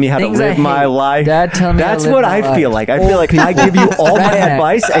 dad telling me how Things to I live my hate. life. Dad telling me how to That's live what my I feel life. like. I feel like I give you all my Redneck.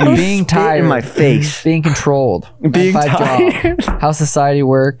 advice and you Being spit tired in my face. Being controlled. Being 9-5 tired. job. How society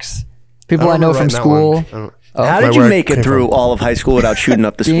works. People I don't know remember from writing that school. one. How did you make it through all of high school without shooting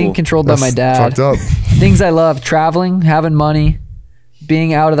up the school? Being controlled by my dad. Fucked up. Things I love: traveling, having money,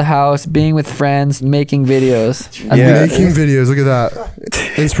 being out of the house, being with friends, making videos. Making videos. Look at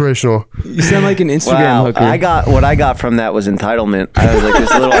that. Inspirational. You sound like an Instagram hooker. What I got from that was entitlement. I was like this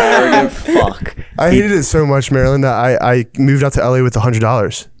little arrogant fuck. I hated it so much, Maryland, that I moved out to LA with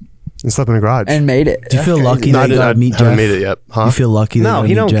 $100 and slept in a garage. And made it. Do you feel lucky that you got to meet Jeff? I haven't made it yet. Huh? You feel lucky that No,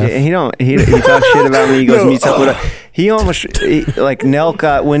 you got to meet Jeff? he talks shit about me. He goes meets up with a, like Nelk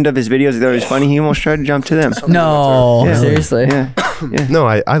got wind of his videos. That was funny. He almost tried to jump to them. No, seriously. Yeah. No,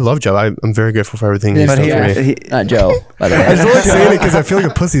 I love Joe. I'm very grateful for everything he's done for me. Not Joe, by the way. I just don't like saying it because I feel like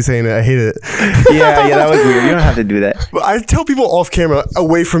a pussy saying it. I hate it. Yeah, that was weird. You don't have to do that. But I tell people off camera,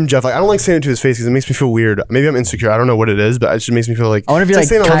 away from Jeff, like I don't like saying it to his face because it makes me feel weird. Maybe I'm insecure. I don't know what it is, but it just makes me feel like. I wonder if you're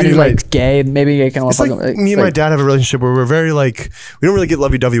like kind of like gay. Maybe you kind of. It's like me and my dad have a relationship where we're very like we don't really get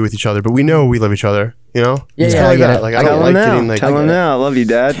lovey-dovey with each other, but we know we love each other. You know? Yeah, it's yeah, kind of like I that. it. Like I don't like getting like. Tell him now. I love you,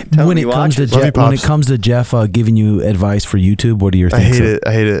 Dad. Tell When him it comes to Love you, Jeff, when it Pops. comes to Jeff giving you advice for YouTube, what are your things?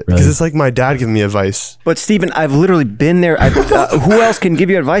 I hate it because Really? it's like my dad giving me advice. But Steven, I've literally been there. Who else can give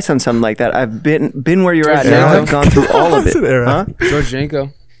you advice on something like that? I've been where you're at now. I've gone through all of it. Huh? George Janko.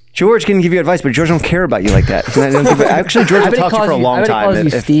 George can give you advice, but George don't care about you like that. Actually, George will talk to you for a long time. He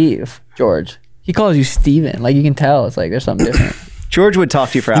calls you Steve, George. He calls you Steven. Like you can tell, it's like there's something different. George would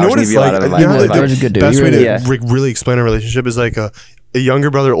talk to you for hours You know what and it's give you a like? lot of You know, advice. George is a good dude. Best way to Yeah. really explain a relationship is like a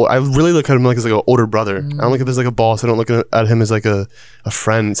younger brother. I really look at him like as like an older brother. I don't look at him as like a boss. I don't look at him as like a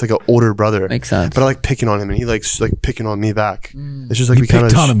friend. It's like an older brother. Makes sense. But I like picking on him, and he likes like picking on me back. It's just like You we kind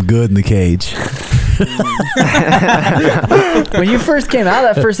picked of on him good in the cage. When you first came out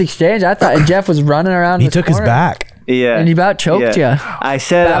of that first exchange, I thought Jeff was running around. He took his back. Yeah. and he about choked you. I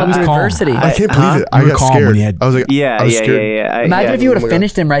said, Battle through calm. adversity. I can't believe it. I You were got calm scared. when he had- I was like, I was scared. Imagine if you would have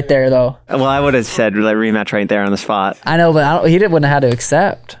finished him right there, though. Well, I would have said like rematch right there on the spot. I know, but he wouldn't have had to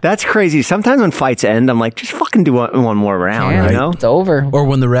accept. That's crazy. Sometimes when fights end, I'm like, just fucking do one more round, Damn, you know? it's over. Or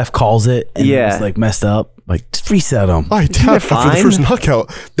when the ref calls it and Yeah. it's like messed up, like just reset him. I did that after the fine? first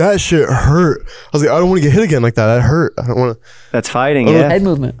knockout. That shit hurt. I was like, I don't want to get hit again like that. That hurt. I don't want to. That's fighting, yeah. Head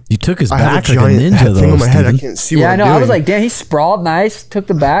movement. You took his I have back a like a giant ninja, thing though. on my head. I Steven. can't see what Yeah, I I'm know. doing. I was like, damn, he sprawled nice, took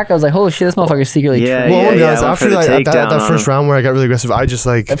the back. I was like, holy shit, this motherfucker's secretly Yeah, true. well, yeah, to be yeah, honest, I went after for the like, takedown that on first him. round where I got really aggressive, I just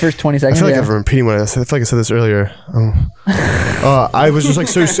like. That first 20 I seconds. feel like yeah. I've been repeating what I said. I feel like I said this earlier. I was just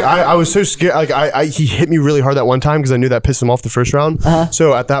like I was so scared. Like he hit me really hard that one time because I knew that pissed him off the first round.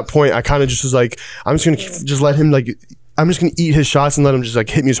 So at that point, I kind of just was like, I'm just gonna just let him like. I'm just gonna eat his shots and let him just like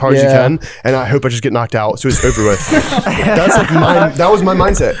hit me as hard as he Yeah. can, and I hope I just get knocked out, so it's over with. That's like that was my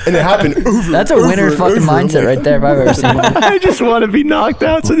mindset, and it happened. That's a winner fucking mindset right there if I've ever seen one. I just want to be knocked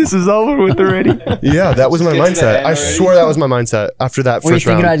out, so this is over with already. Yeah, that was my mindset. I swear that was my mindset after that Were you first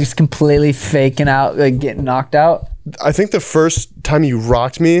thinking round. about just completely faking out, like getting knocked out? I think the first time you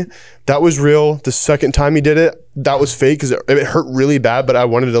rocked me, that was real. The second time he did it, that was fake because it hurt really bad. But I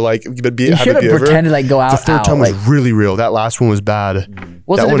wanted to like You have should it have be over. pretended like go out. The third time was like, really real. That last one was bad.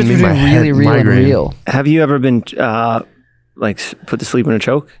 what's that the one difference made my between head really real migraine. and real? Have you ever been put to sleep in a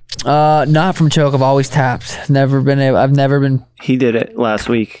choke? Not from choke. I've always tapped. I've never been. He did it last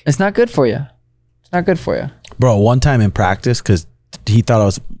week. It's not good for you. It's not good for you. Bro, one time in practice, because he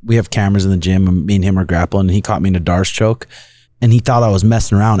thought we have cameras in the gym and me and him are grappling, and he caught me in a Darce choke. And he thought I was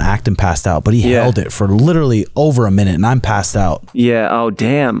messing around, acting passed out, but he held it for literally over a minute and I'm passed out. Yeah. Oh,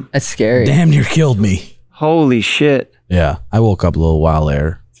 damn. That's scary. Damn near killed me. Holy shit. Yeah. I woke up a little while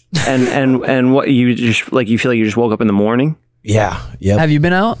later. And what you just like? You feel like you just woke up in the morning? Yeah. Yep. Have you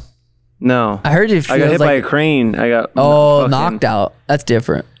been out? No. I heard you. I got hit by a crane. I got knocked out. That's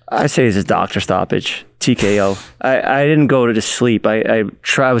different. I say it's a doctor stoppage. TKO. I didn't go to just sleep. I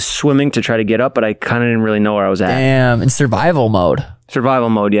was swimming to try to get up, but I kind of didn't really know where I was at. Damn, in survival mode. Survival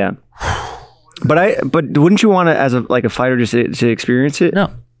mode, yeah. But wouldn't you want to, as a fighter, just to experience it? No.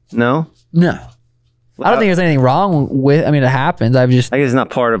 No. I don't think there's anything wrong with. I mean, it happens. I guess it's not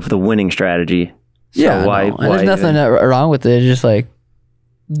part of the winning strategy. So why? No. And there's nothing wrong with it. It's just like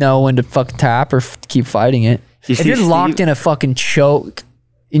know when to fucking tap or keep fighting it. If you're locked in a fucking choke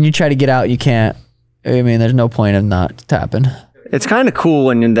and you try to get out, you can't. I mean, there's no point of not tapping. It's kind of cool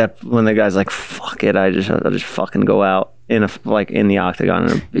when the guy's like, "Fuck it, I'll just fucking go out in the octagon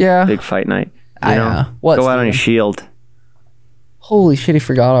in a big fight night." You know? Go out on your shield. Holy shit, he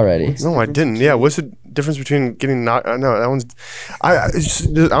forgot already. No, I didn't. Yeah, what's the difference between getting knocked? No, that one's. I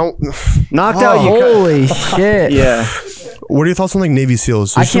don't. Knocked out. Holy shit. Yeah. What are your thoughts on like Navy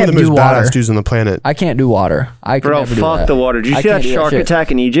SEAls? I They're some of can't the do most water. badass dudes on the planet. I can't do water. I can Bro, never do fuck that. the water. Did you I see that can't do that shark shit.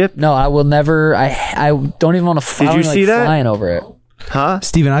 attack in Egypt? No, I will never. I don't even want to. Did you see that? Flying over it. Huh?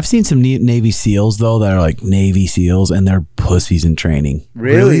 Steven, I've seen some Navy SEALs though that are like Navy SEAls and they're pussies in training.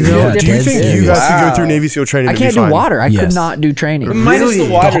 Really? though? Yeah, Do you dead think serious. you have to go Wow. through Navy SEAL training I to can't be do fine? water. I could Yes. not do training. Minus the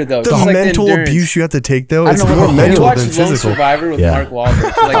water, though. The Just like mental endurance. abuse you have to take, though, I it's don't know more what- You mental watch than Lone physical. Survivor with Yeah. Mark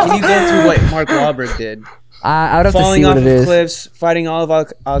Wahlberg. So, like, can you go through what Mark Wahlberg did? I would have to Falling see off what of it is. cliffs, fighting all of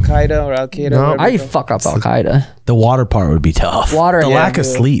Al Qaeda or Al Qaeda. No. whatever How you it's called. fuck up Al Qaeda? The water part would be tough. Water, The yeah. lack of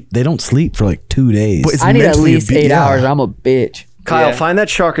sleep. They don't sleep for like 2 days. But it's I need at mentally least abu- 8 yeah. hours. I'm a bitch. Kyle, Yeah. find that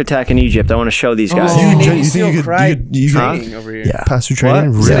shark attack in Egypt. I want to show these guys. Oh, You- Navy you think SEAL you could- cried you could- training over here. yeah. Pass through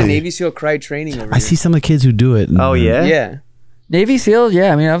training? What? Yeah, Really? Navy SEAL cried training over here. I see some of the kids who do it. and Oh, yeah? Yeah. Navy SEALs,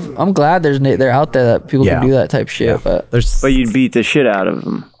 yeah. I mean, I'm glad they're out there that people Yeah. can do that type of shit. But There's But you'd beat the shit out of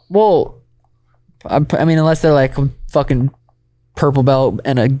them. well, I mean, unless they're like a fucking purple belt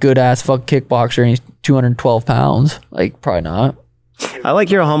and a good ass fuck kickboxer and he's 212 pounds, like probably not. I like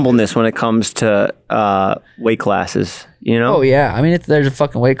your humbleness when it comes to weight classes. You know? Oh yeah, I mean, there's a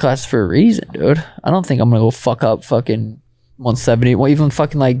fucking weight class for a reason, dude. I don't think I'm gonna go fuck up fucking 170. Well, even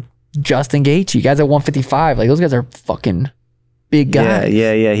fucking like Justin Gaethje, you guys at 155. Like those guys are fucking big Yeah, guys.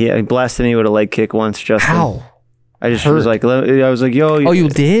 yeah. He blasted me with a leg kick once, Justin. How? I just Hurt. was like, yo. Oh, you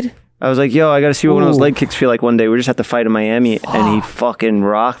did? I was like, yo, I got to see what one of those Ooh. leg kicks feel like one day. We just had to fight in Miami, and he fucking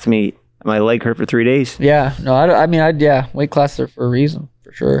rocked me. My leg hurt for 3 days. Yeah. No, I mean, yeah, weight class are for a reason,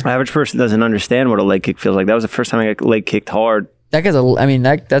 for sure. Average person doesn't understand what a leg kick feels like. That was the first time I got leg kicked hard. That guy's I mean,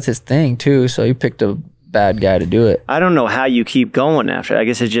 that's his thing too. So you picked a bad guy to do it. I don't know how you keep going after. I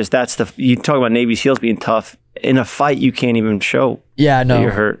guess it's just you talk about Navy SEALs being tough. In a fight, you can't even show. Yeah, no.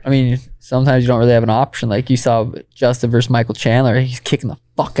 you're hurt. I mean, sometimes you don't really have an option. Like you saw Justin versus Michael Chandler. He's kicking the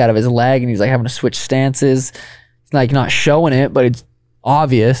fuck out of his leg and he's like having to switch stances. It's like not showing it, but it's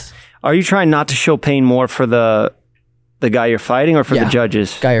obvious. Are you trying not to show pain more for the guy you're fighting or for Yeah. the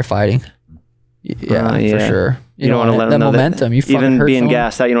judges? Guy you're fighting. Yeah, Yeah. for sure. You don't want to let that him know momentum. You fucking even hurt being someone.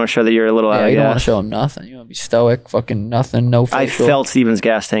 gassed out, you don't want to show that you're a little out Yeah, of you don't want to gas. show him nothing. You want to be stoic, fucking nothing, no I facial. felt Steven's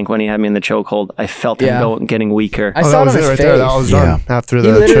gas tank when he had me in the chokehold. I felt Yeah. him getting weaker. I Oh, saw that it was on it his right face. there. That was Yeah. done after He the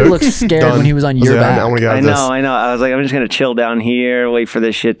literally choke. looked scared Done. when he was on I was your like, back. I want to get out I of this. know. I was like, I'm just gonna chill down here, wait for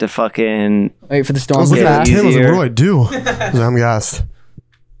this shit to fucking Wait for the I storm was to looking at pass. Tim. I was like, easier. what do I do? I was like, I'm gassed.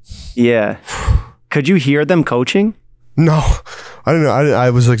 yeah. Could you hear them coaching? No, I don't know. I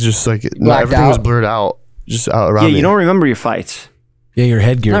was like, just like, no, Blacked everything was out? blurred out, just out around Yeah, me. you don't remember your fights. yeah, your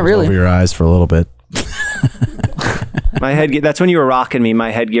headgear Not was really. over your eyes for a little bit. My headgear. That's when you were rocking me.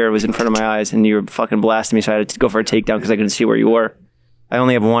 My headgear was in front of my eyes, and you were fucking blasting me. So I had to go for a takedown because I couldn't see where you were. I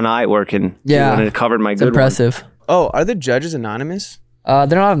only have one eye working. Yeah. and it covered my It's good impressive. Oh, are the judges anonymous? They're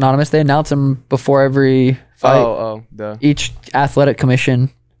not anonymous. They announce them before every fight. Each athletic commission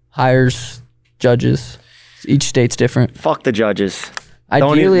hires judges. Each state's different. one. Fuck the judges.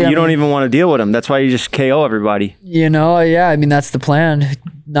 Ideally, you don't even want to deal with them. That's why you just KO everybody. You know, yeah. I mean, that's the plan.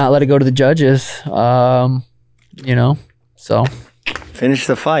 Not let it go to the judges. You know, so Finish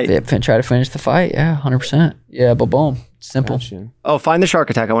the fight. try to finish the fight. Yeah, 100%. Yeah, but boom, simple. Gotcha. Oh, find the shark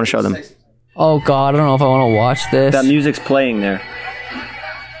attack. I want to show them. Oh God, I don't know if I want to watch this. That music's playing there.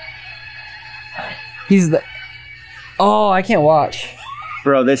 He's the. Oh, I can't watch.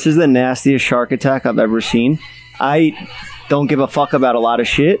 Bro, this is the nastiest shark attack I've ever seen. I don't give a fuck about a lot of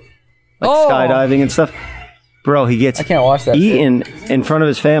shit, like Oh. skydiving and stuff. Bro, he gets I can't watch that. shit. eaten in front of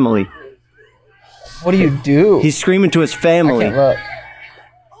his family. What do you do? He's screaming to his I family. can't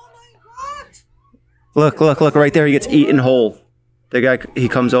look. Look, right there. He gets eaten whole. The guy, he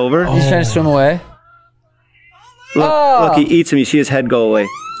comes over. He's trying to swim away. Look, he eats him. You see his head go away.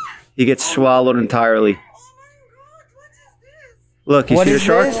 He gets swallowed entirely. Look, you What see the is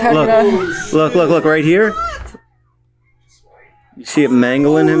shark? this? How did Look, right here. You see it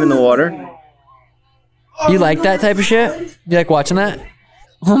mangling him in the water? You like that type of shit? You like watching that?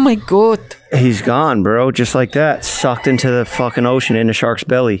 Oh my God. He's gone, bro. Just like that. Sucked into the fucking ocean, in the shark's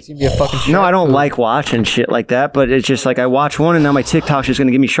belly. Be a fucking No, I don't shark. like watching shit like that, but it's just like I watch one and now my TikTok's just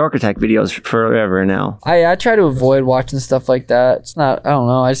gonna give me shark attack videos forever now. I try to avoid watching stuff like that. It's not. I don't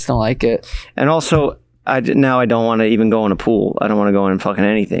know. I just don't like it. And also, now I don't want to even go in a pool. I don't want to go in fucking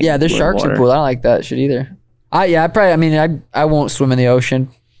anything. Yeah, there's with sharks in water. the pool. I don't like that shit either. I won't swim in the ocean.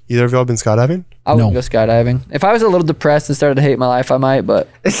 Either of y'all been skydiving? I wouldn't No. go skydiving. If I was a little depressed and started to hate my life, I might. But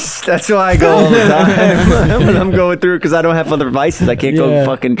That's why I go all the time when I'm going through because I don't have other vices. I can't Yeah. go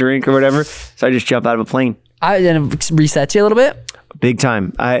fucking drink or whatever. So I just jump out of a plane. then it resets you a little bit. Big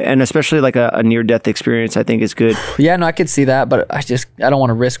time. And especially like a near death experience, I think is good. Yeah, no, I could see that, but I don't want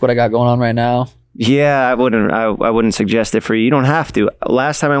to risk what I got going on right now. Yeah, I wouldn't suggest it for you. You don't have to.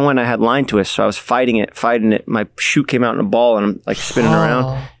 Last time I went, I had line twist, so I was fighting it. My chute came out in a ball, and I'm like spinning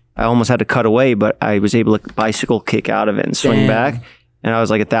around. I almost had to cut away, but I was able to bicycle kick out of it and swing back. And I was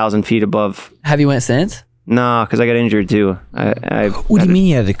like 1,000 feet above. Have you went since? No, because I got injured too. What do you mean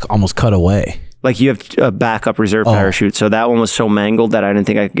you had to almost cut away? Like you have a backup reserve parachute. So that one was so mangled that I didn't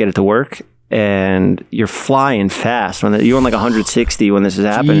think I could get it to work. And you're flying fast when you're on like 160 when this is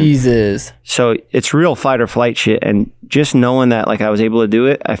happening. Jesus. So it's real fight or flight shit. And just knowing that like I was able to do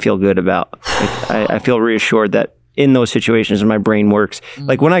it, I feel good about. Like, I feel reassured that in those situations my brain works.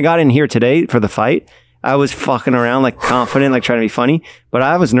 Like when I got in here today for the fight, I was fucking around like confident, like trying to be funny, but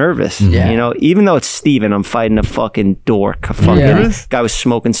I was nervous. Yeah. You know, even though it's Steven, I'm fighting a fucking dork. A fucking guy was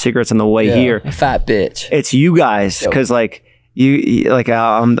smoking cigarettes on the way here. A fat bitch. It's you guys, because like you like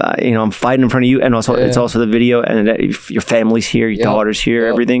I'm fighting in front of you, and also it's also the video, and that your family's here, your daughter's here,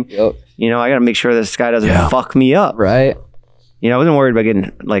 everything. You know, I got to make sure this guy doesn't fuck me up. Right. You know, I wasn't worried about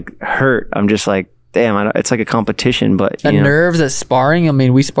getting like hurt. I'm just like, damn, it's like a competition, but The nerves at sparring. I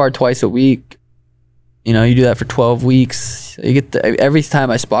mean, we spar twice a week. You know, you do that for 12 weeks. You get every time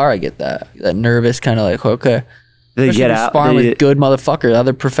I spar, I get that nervous kind of like, okay. They Especially get when you're out. sparring with good motherfuckers,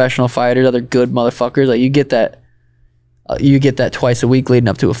 other professional fighters, other good motherfuckers. Like you get that twice a week leading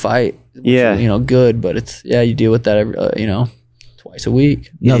up to a fight. Yeah. You know, good, but it's you deal with that every, twice a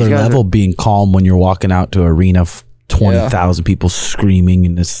week. Another level being calm when you're walking out to an arena of 20,000 people screaming,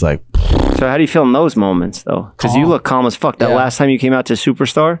 and it's like. So how do you feel in those moments though? Because you look calm as fuck. That last time you came out to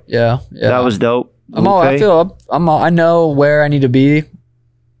Superstar, that was dope. I know where I need to be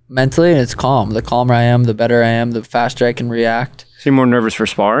mentally, and it's calm. The calmer I am, the better I am, the faster I can react. So you're more nervous for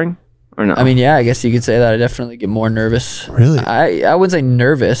sparring, or no? I mean, I guess you could say that. I definitely get more nervous. Really? I wouldn't say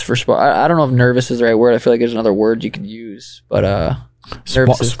nervous for spar. I don't know if nervous is the right word. I feel like there's another word you could use, but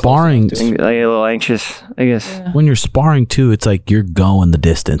nervous is sparring, close enough to it. Like a little anxious, I guess. When you're sparring too, it's like you're going the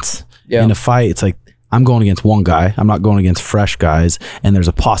distance. Yeah. In a fight, it's like I'm going against one guy. I'm not going against fresh guys, and there's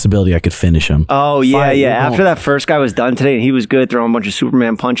a possibility I could finish him. Oh yeah, After that first guy was done today, and he was good, throwing a bunch of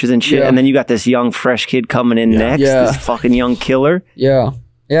Superman punches and shit, and then you got this young fresh kid coming in next, this fucking young killer. Yeah,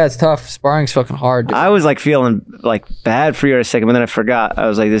 it's tough. Sparring's fucking hard, dude. I was like feeling like bad for you a second, but then I forgot. I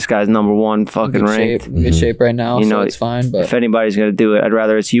was like, this guy's number one fucking ranked. Good shape right now, You know, so it's fine. But if anybody's gonna do it, I'd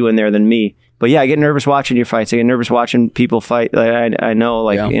rather it's you in there than me. But yeah, I get nervous watching your fights. I get nervous watching people fight. Like I know,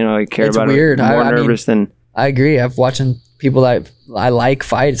 like I care It's about weird. it more nervous than. I agree. I've watching people that I like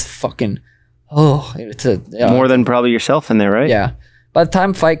fight. It's fucking it's more than probably yourself in there, right? Yeah. By the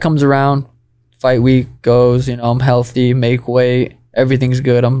time fight comes around, fight week goes. You know, I'm healthy, make weight, everything's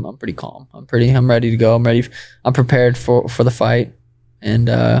good. I'm pretty calm. I'm ready to go. I'm prepared for the fight, and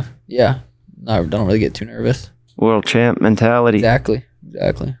I don't really get too nervous. World champ mentality. Exactly.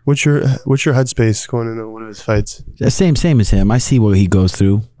 What's your headspace going into one of his fights? Same as him. I see what he goes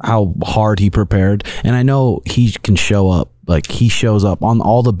through, how hard he prepared, and I know he can show up. Like he shows up on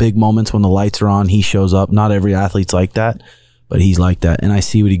all the big moments when the lights are on. He shows up. Not every athlete's like that, but he's like that, and I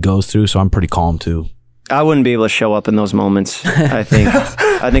see what he goes through, so I'm pretty calm too. I wouldn't be able to show up in those moments. I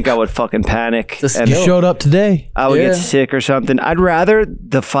think I would fucking panic. And you showed up today. I would get sick or something. I'd rather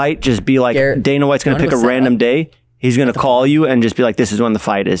the fight just be like Dana White's going to pick a random day. He's going to call you and just be like, this is when the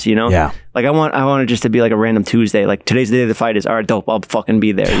fight is, you know? Yeah. Like I want it just to be like a random Tuesday. Like today's the day the fight is. All right, dope. I'll fucking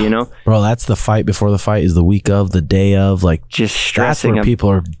be there, you know? Bro, that's the fight before the fight is the week of, the day of, like just stressing. That's where people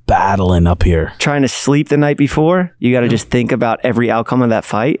are battling up here. Trying to sleep the night before. You got to just think about every outcome of that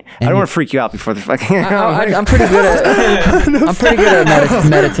fight. I don't want to freak you out before the fight. I'm pretty good at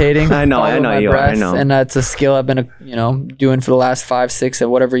meditating. I know you are. I know. And that's a skill I've been doing for the last 5, 6,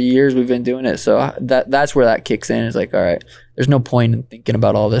 and whatever years we've been doing it. So that's where that kicks in. It's like, all right, there's no point in thinking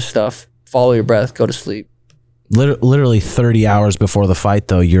about all this stuff. Follow your breath, go to sleep. Literally 30 hours before the fight,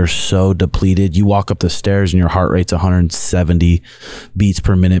 though, you're so depleted. You walk up the stairs and your heart rate's 170 beats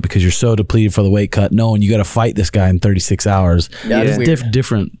per minute because you're so depleted for the weight cut, knowing you got to fight this guy in 36 hours. Yeah, it's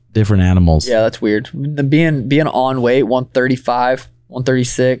different animals. Yeah, that's weird. Being on weight, 135,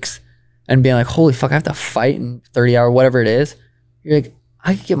 136, and being like, holy fuck, I have to fight in 30 hours, whatever it is. You're like,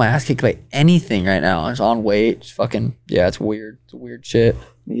 I could get my ass kicked by anything right now. It's on weight. It's fucking, it's weird. It's weird shit.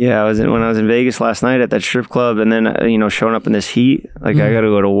 Yeah, when I was in Vegas last night at that strip club, and then showing up in this heat, like I got to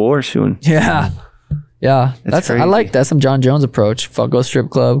go to war soon. Yeah, that's crazy. I like that. Some John Jones approach. Fuck, go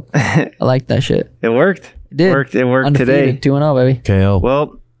strip club. I like that shit. It worked. It did. It worked today. 2-0, baby. KO.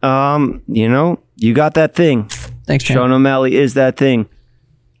 Well, you got that thing. Thanks, champ. Sean O'Malley is that thing.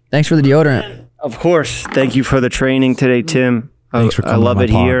 Thanks for the deodorant. Of course. Thank you for the training today, Tim. Thanks for coming I love on it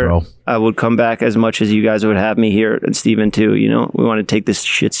my pod, here. bro. I would come back as much as you guys would have me here, and Steven too. We want to take this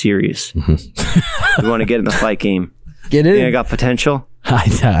shit serious. We want to get in the fight game. Get it. I got potential.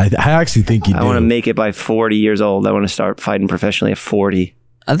 I actually think you do. I want to make it by 40 years old. I want to start fighting professionally at 40.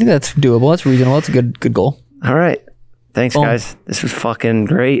 I think that's doable. That's reasonable. That's a good goal. All right. Thanks, Boom. guys. This was fucking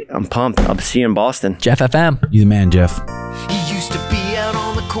great. I'm pumped. I'll see you in Boston. Jeff FM. You the man, Jeff. He used to be out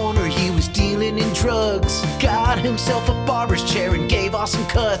on the corner, he was dealing in drugs. Got himself a barber's chair and gave awesome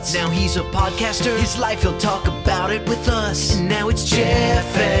cuts. Now he's a podcaster, his life, he'll talk about it with us. And now it's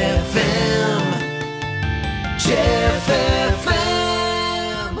Jeff F.